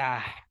I was like,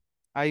 I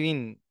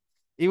mean,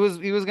 it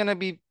was gonna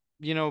be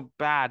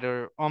bad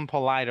or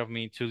unpolite of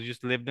me to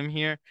just leave them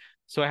here,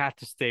 so I had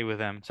to stay with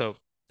them. So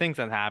things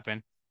that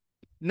happen.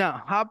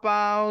 Now, how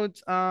about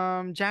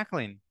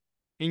Jacqueline?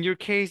 In your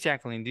case,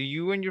 Jacqueline, do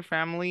you and your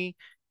family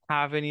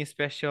have any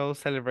special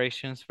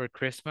celebrations for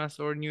Christmas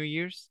or New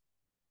Year's?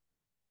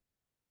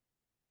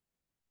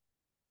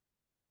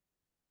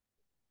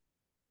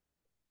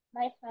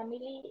 My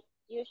family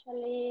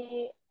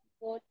usually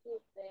go to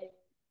the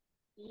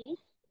beach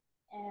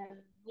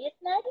and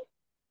midnight.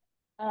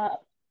 Uh,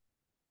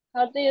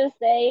 how do you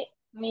say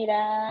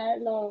mirar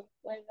los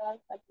fuegos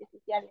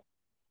artificiales?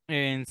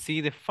 And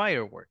see the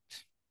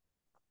fireworks.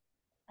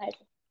 I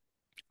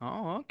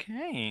Oh,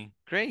 okay.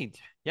 Great.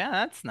 Yeah,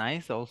 that's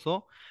nice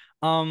also.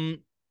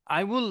 Um,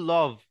 I would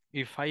love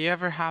if I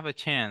ever have a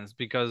chance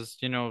because,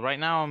 you know, right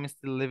now I'm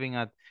still living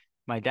at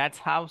my dad's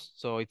house,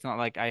 so it's not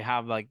like I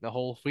have like the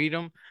whole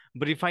freedom.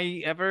 But if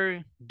I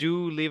ever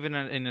do live in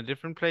a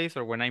different place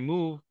or when I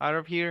move out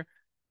of here,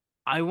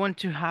 I want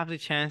to have the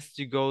chance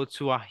to go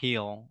to a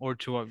hill or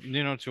to a,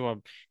 you know, to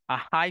a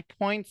high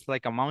point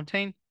like a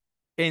mountain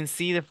and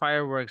see the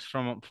fireworks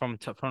from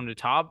the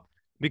top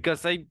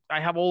because I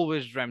have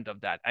always dreamt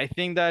of that. I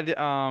think that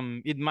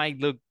it might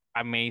look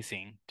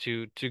amazing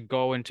to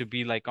go and to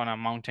be like on a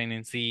mountain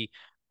and see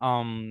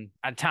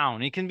a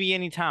town. It can be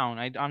any town.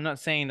 I'm not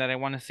saying that I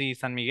want to see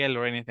San Miguel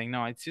or anything.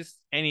 No, it's just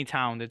any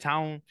town, the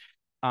town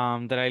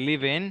that I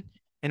live in,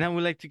 and I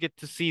would like to get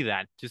to see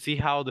that, to see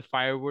how the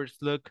fireworks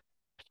look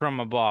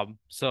from above.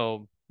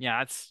 So yeah,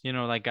 that's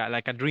like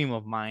a dream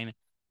of mine.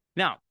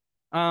 Now,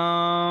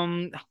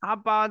 how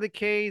about the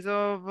case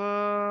of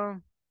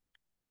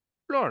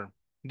Flor?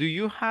 Do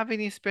you have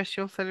any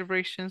special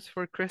celebrations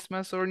for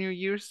Christmas or New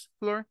Year's,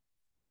 Flor?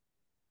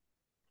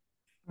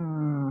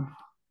 Mm,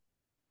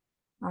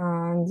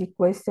 and the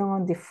question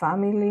of the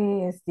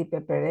family is the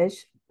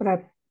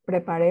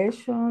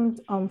preparation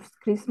of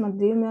Christmas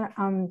dinner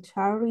and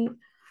charity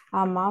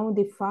among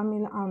the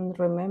family and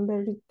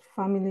remember the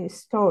family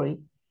story.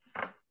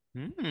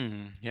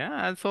 Yeah,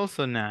 that's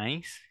also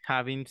nice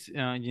having,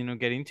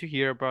 getting to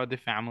hear about the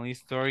family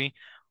story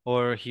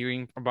or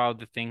hearing about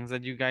the things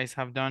that you guys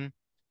have done.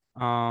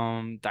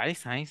 That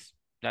is nice.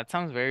 That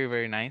sounds very,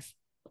 very nice.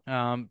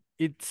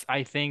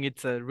 I think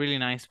it's a really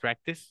nice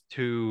practice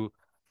to,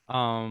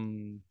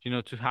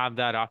 to have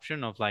that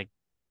option of like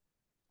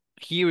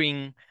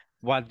hearing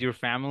what your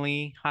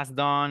family has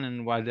done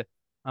and what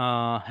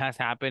has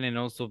happened and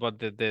also about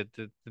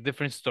the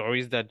different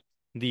stories that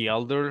the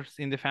elders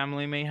in the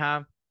family may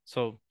have.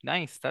 So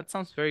nice. That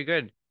sounds very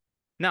good.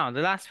 Now,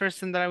 the last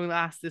person that I will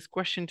ask this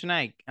question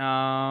tonight,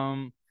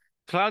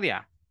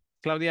 Claudia.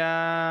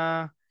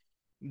 Claudia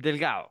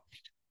Delgado.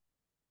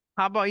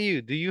 How about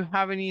you? Do you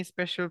have any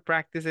special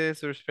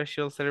practices or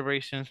special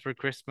celebrations for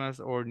Christmas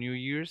or New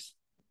Year's?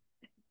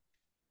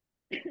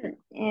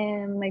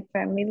 And my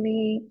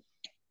family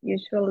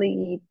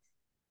usually eats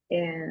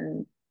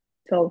and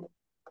 12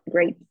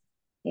 grapes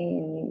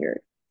in New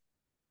York.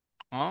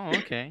 Oh,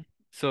 okay.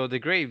 So the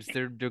grapes,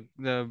 they're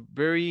the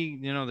very,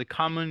 the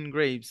common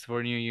grapes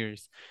for New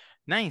Year's.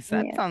 Nice.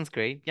 That Yeah. sounds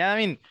great. Yeah, I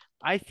mean,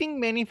 I think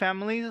many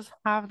families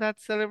have that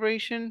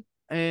celebration.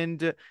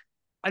 And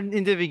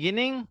in the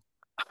beginning,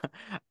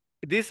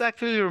 this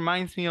actually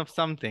reminds me of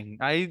something.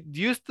 I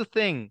used to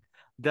think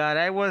that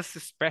I was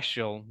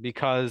special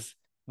because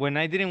when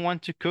I didn't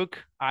want to cook,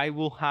 I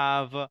will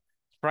have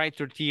fried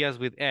tortillas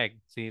with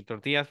egg. Sí,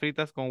 tortillas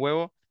fritas con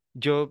huevo.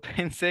 Yo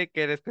pensé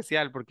que era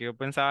especial porque yo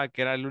pensaba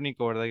que era el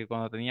único, ¿verdad? Que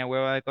cuando tenía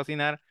hueva de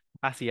cocinar,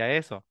 hacía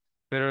eso.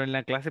 Pero en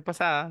la clase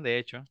pasada, de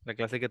hecho, la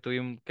clase que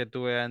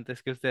tuve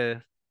antes que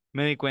ustedes,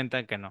 me di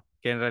cuenta que no,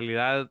 que en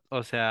realidad,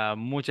 o sea,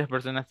 muchas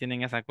personas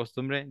tienen esa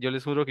costumbre. Yo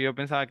les juro que yo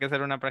pensaba que esa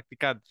era una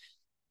práctica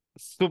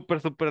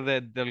súper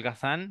de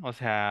holgazán, o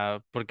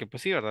sea, porque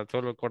pues sí, ¿verdad?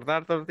 Solo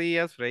cortar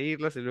tortillas,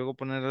 freírlas y luego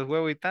ponerles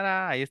huevo y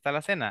 ¡tara! Ahí está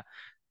la cena.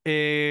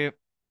 Eh,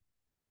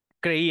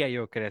 Creía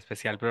yo que era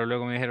especial, pero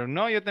luego me dijeron,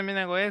 no, yo también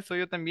hago eso,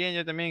 yo también,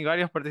 y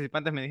varios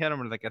participantes me dijeron,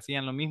 ¿verdad? Que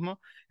hacían lo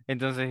mismo,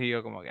 entonces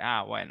yo como que,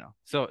 bueno.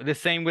 So, the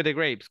same with the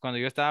grapes. Cuando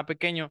yo estaba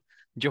pequeño,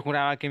 yo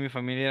juraba que mi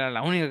familia era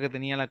la única que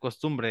tenía la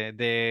costumbre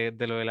de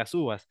lo de las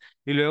uvas,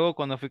 y luego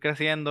cuando fui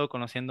creciendo,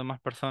 conociendo más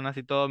personas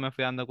y todo, me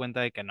fui dando cuenta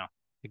de que no,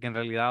 de que en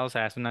realidad, o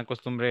sea, es una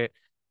costumbre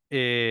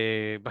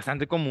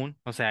bastante común,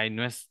 o sea, y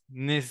no es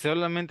ni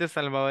solamente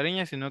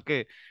salvadoreña, sino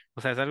que, o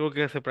sea, es algo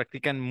que se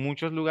practica en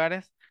muchos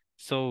lugares.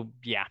 So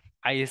yeah,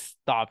 I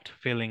stopped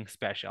feeling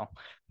special.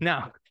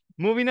 Now,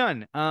 moving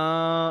on.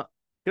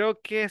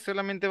 Creo que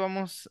solamente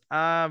vamos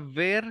a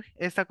ver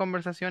esta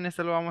conversación.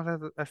 Esto lo vamos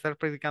a estar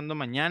practicando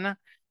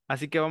mañana.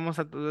 Así que vamos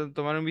a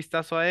tomar un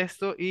vistazo a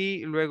esto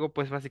y luego,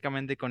 pues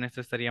básicamente con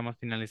esto estaríamos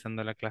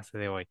finalizando la clase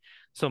de hoy.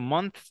 So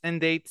months and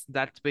dates,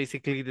 that's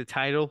basically the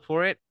title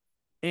for it.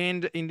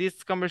 And in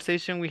this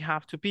conversation, we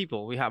have two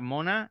people. We have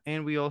Mona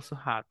and we also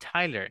have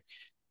Tyler.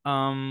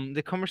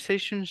 The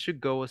conversation should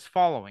go as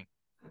following.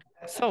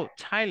 So,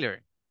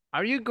 Tyler,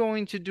 are you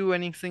going to do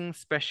anything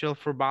special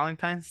for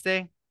Valentine's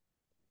Day?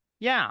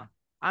 Yeah,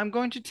 I'm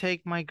going to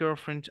take my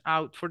girlfriend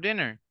out for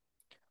dinner.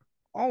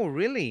 Oh,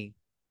 really?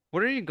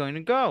 Where are you going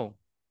to go?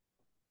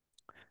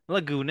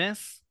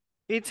 Lagunas.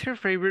 It's her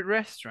favorite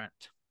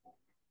restaurant.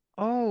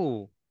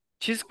 Oh,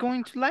 she's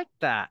going to like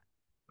that.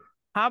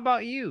 How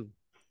about you?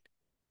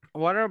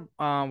 What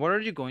are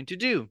you going to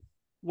do?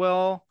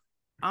 Well,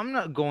 I'm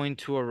not going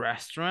to a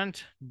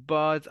restaurant,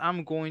 but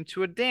I'm going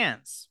to a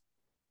dance.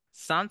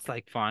 Sounds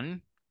like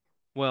fun.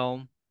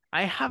 Well,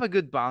 I have a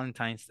good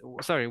Valentine's,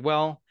 sorry,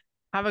 well,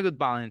 have a good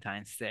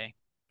Valentine's Day.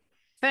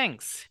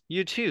 Thanks,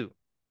 you too.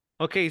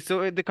 Okay,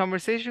 so the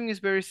conversation is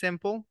very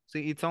simple.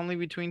 See, it's only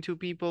between two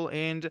people,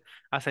 and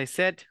as I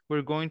said,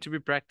 we're going to be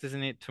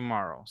practicing it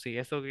tomorrow. Sí,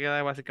 esto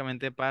queda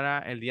básicamente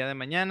para el día de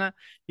mañana.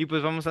 Y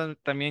pues vamos a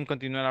también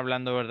continuar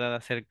hablando, ¿verdad?,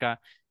 acerca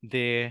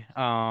de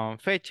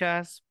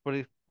fechas.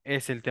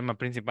 Es el tema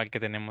principal que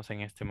tenemos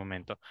en este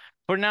momento.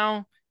 For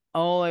now,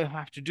 all I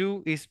have to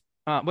do is,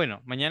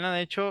 bueno, mañana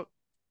de hecho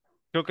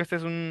creo que este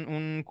es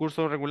un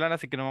curso regular,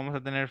 así que no vamos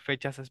a tener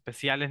fechas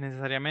especiales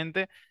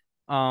necesariamente.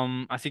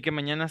 Así que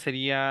mañana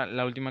sería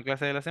la última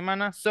clase de la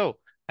semana. So,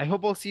 I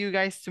hope I'll see you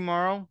guys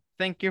tomorrow.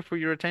 Thank you for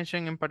your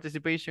attention and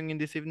participation in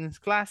this evening's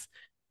class.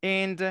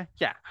 And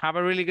yeah, have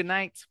a really good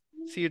night.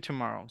 See you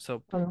tomorrow.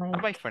 So,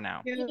 bye-bye for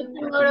now.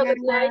 Tomorrow,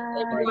 good night,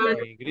 everyone.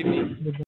 Okay, good evening.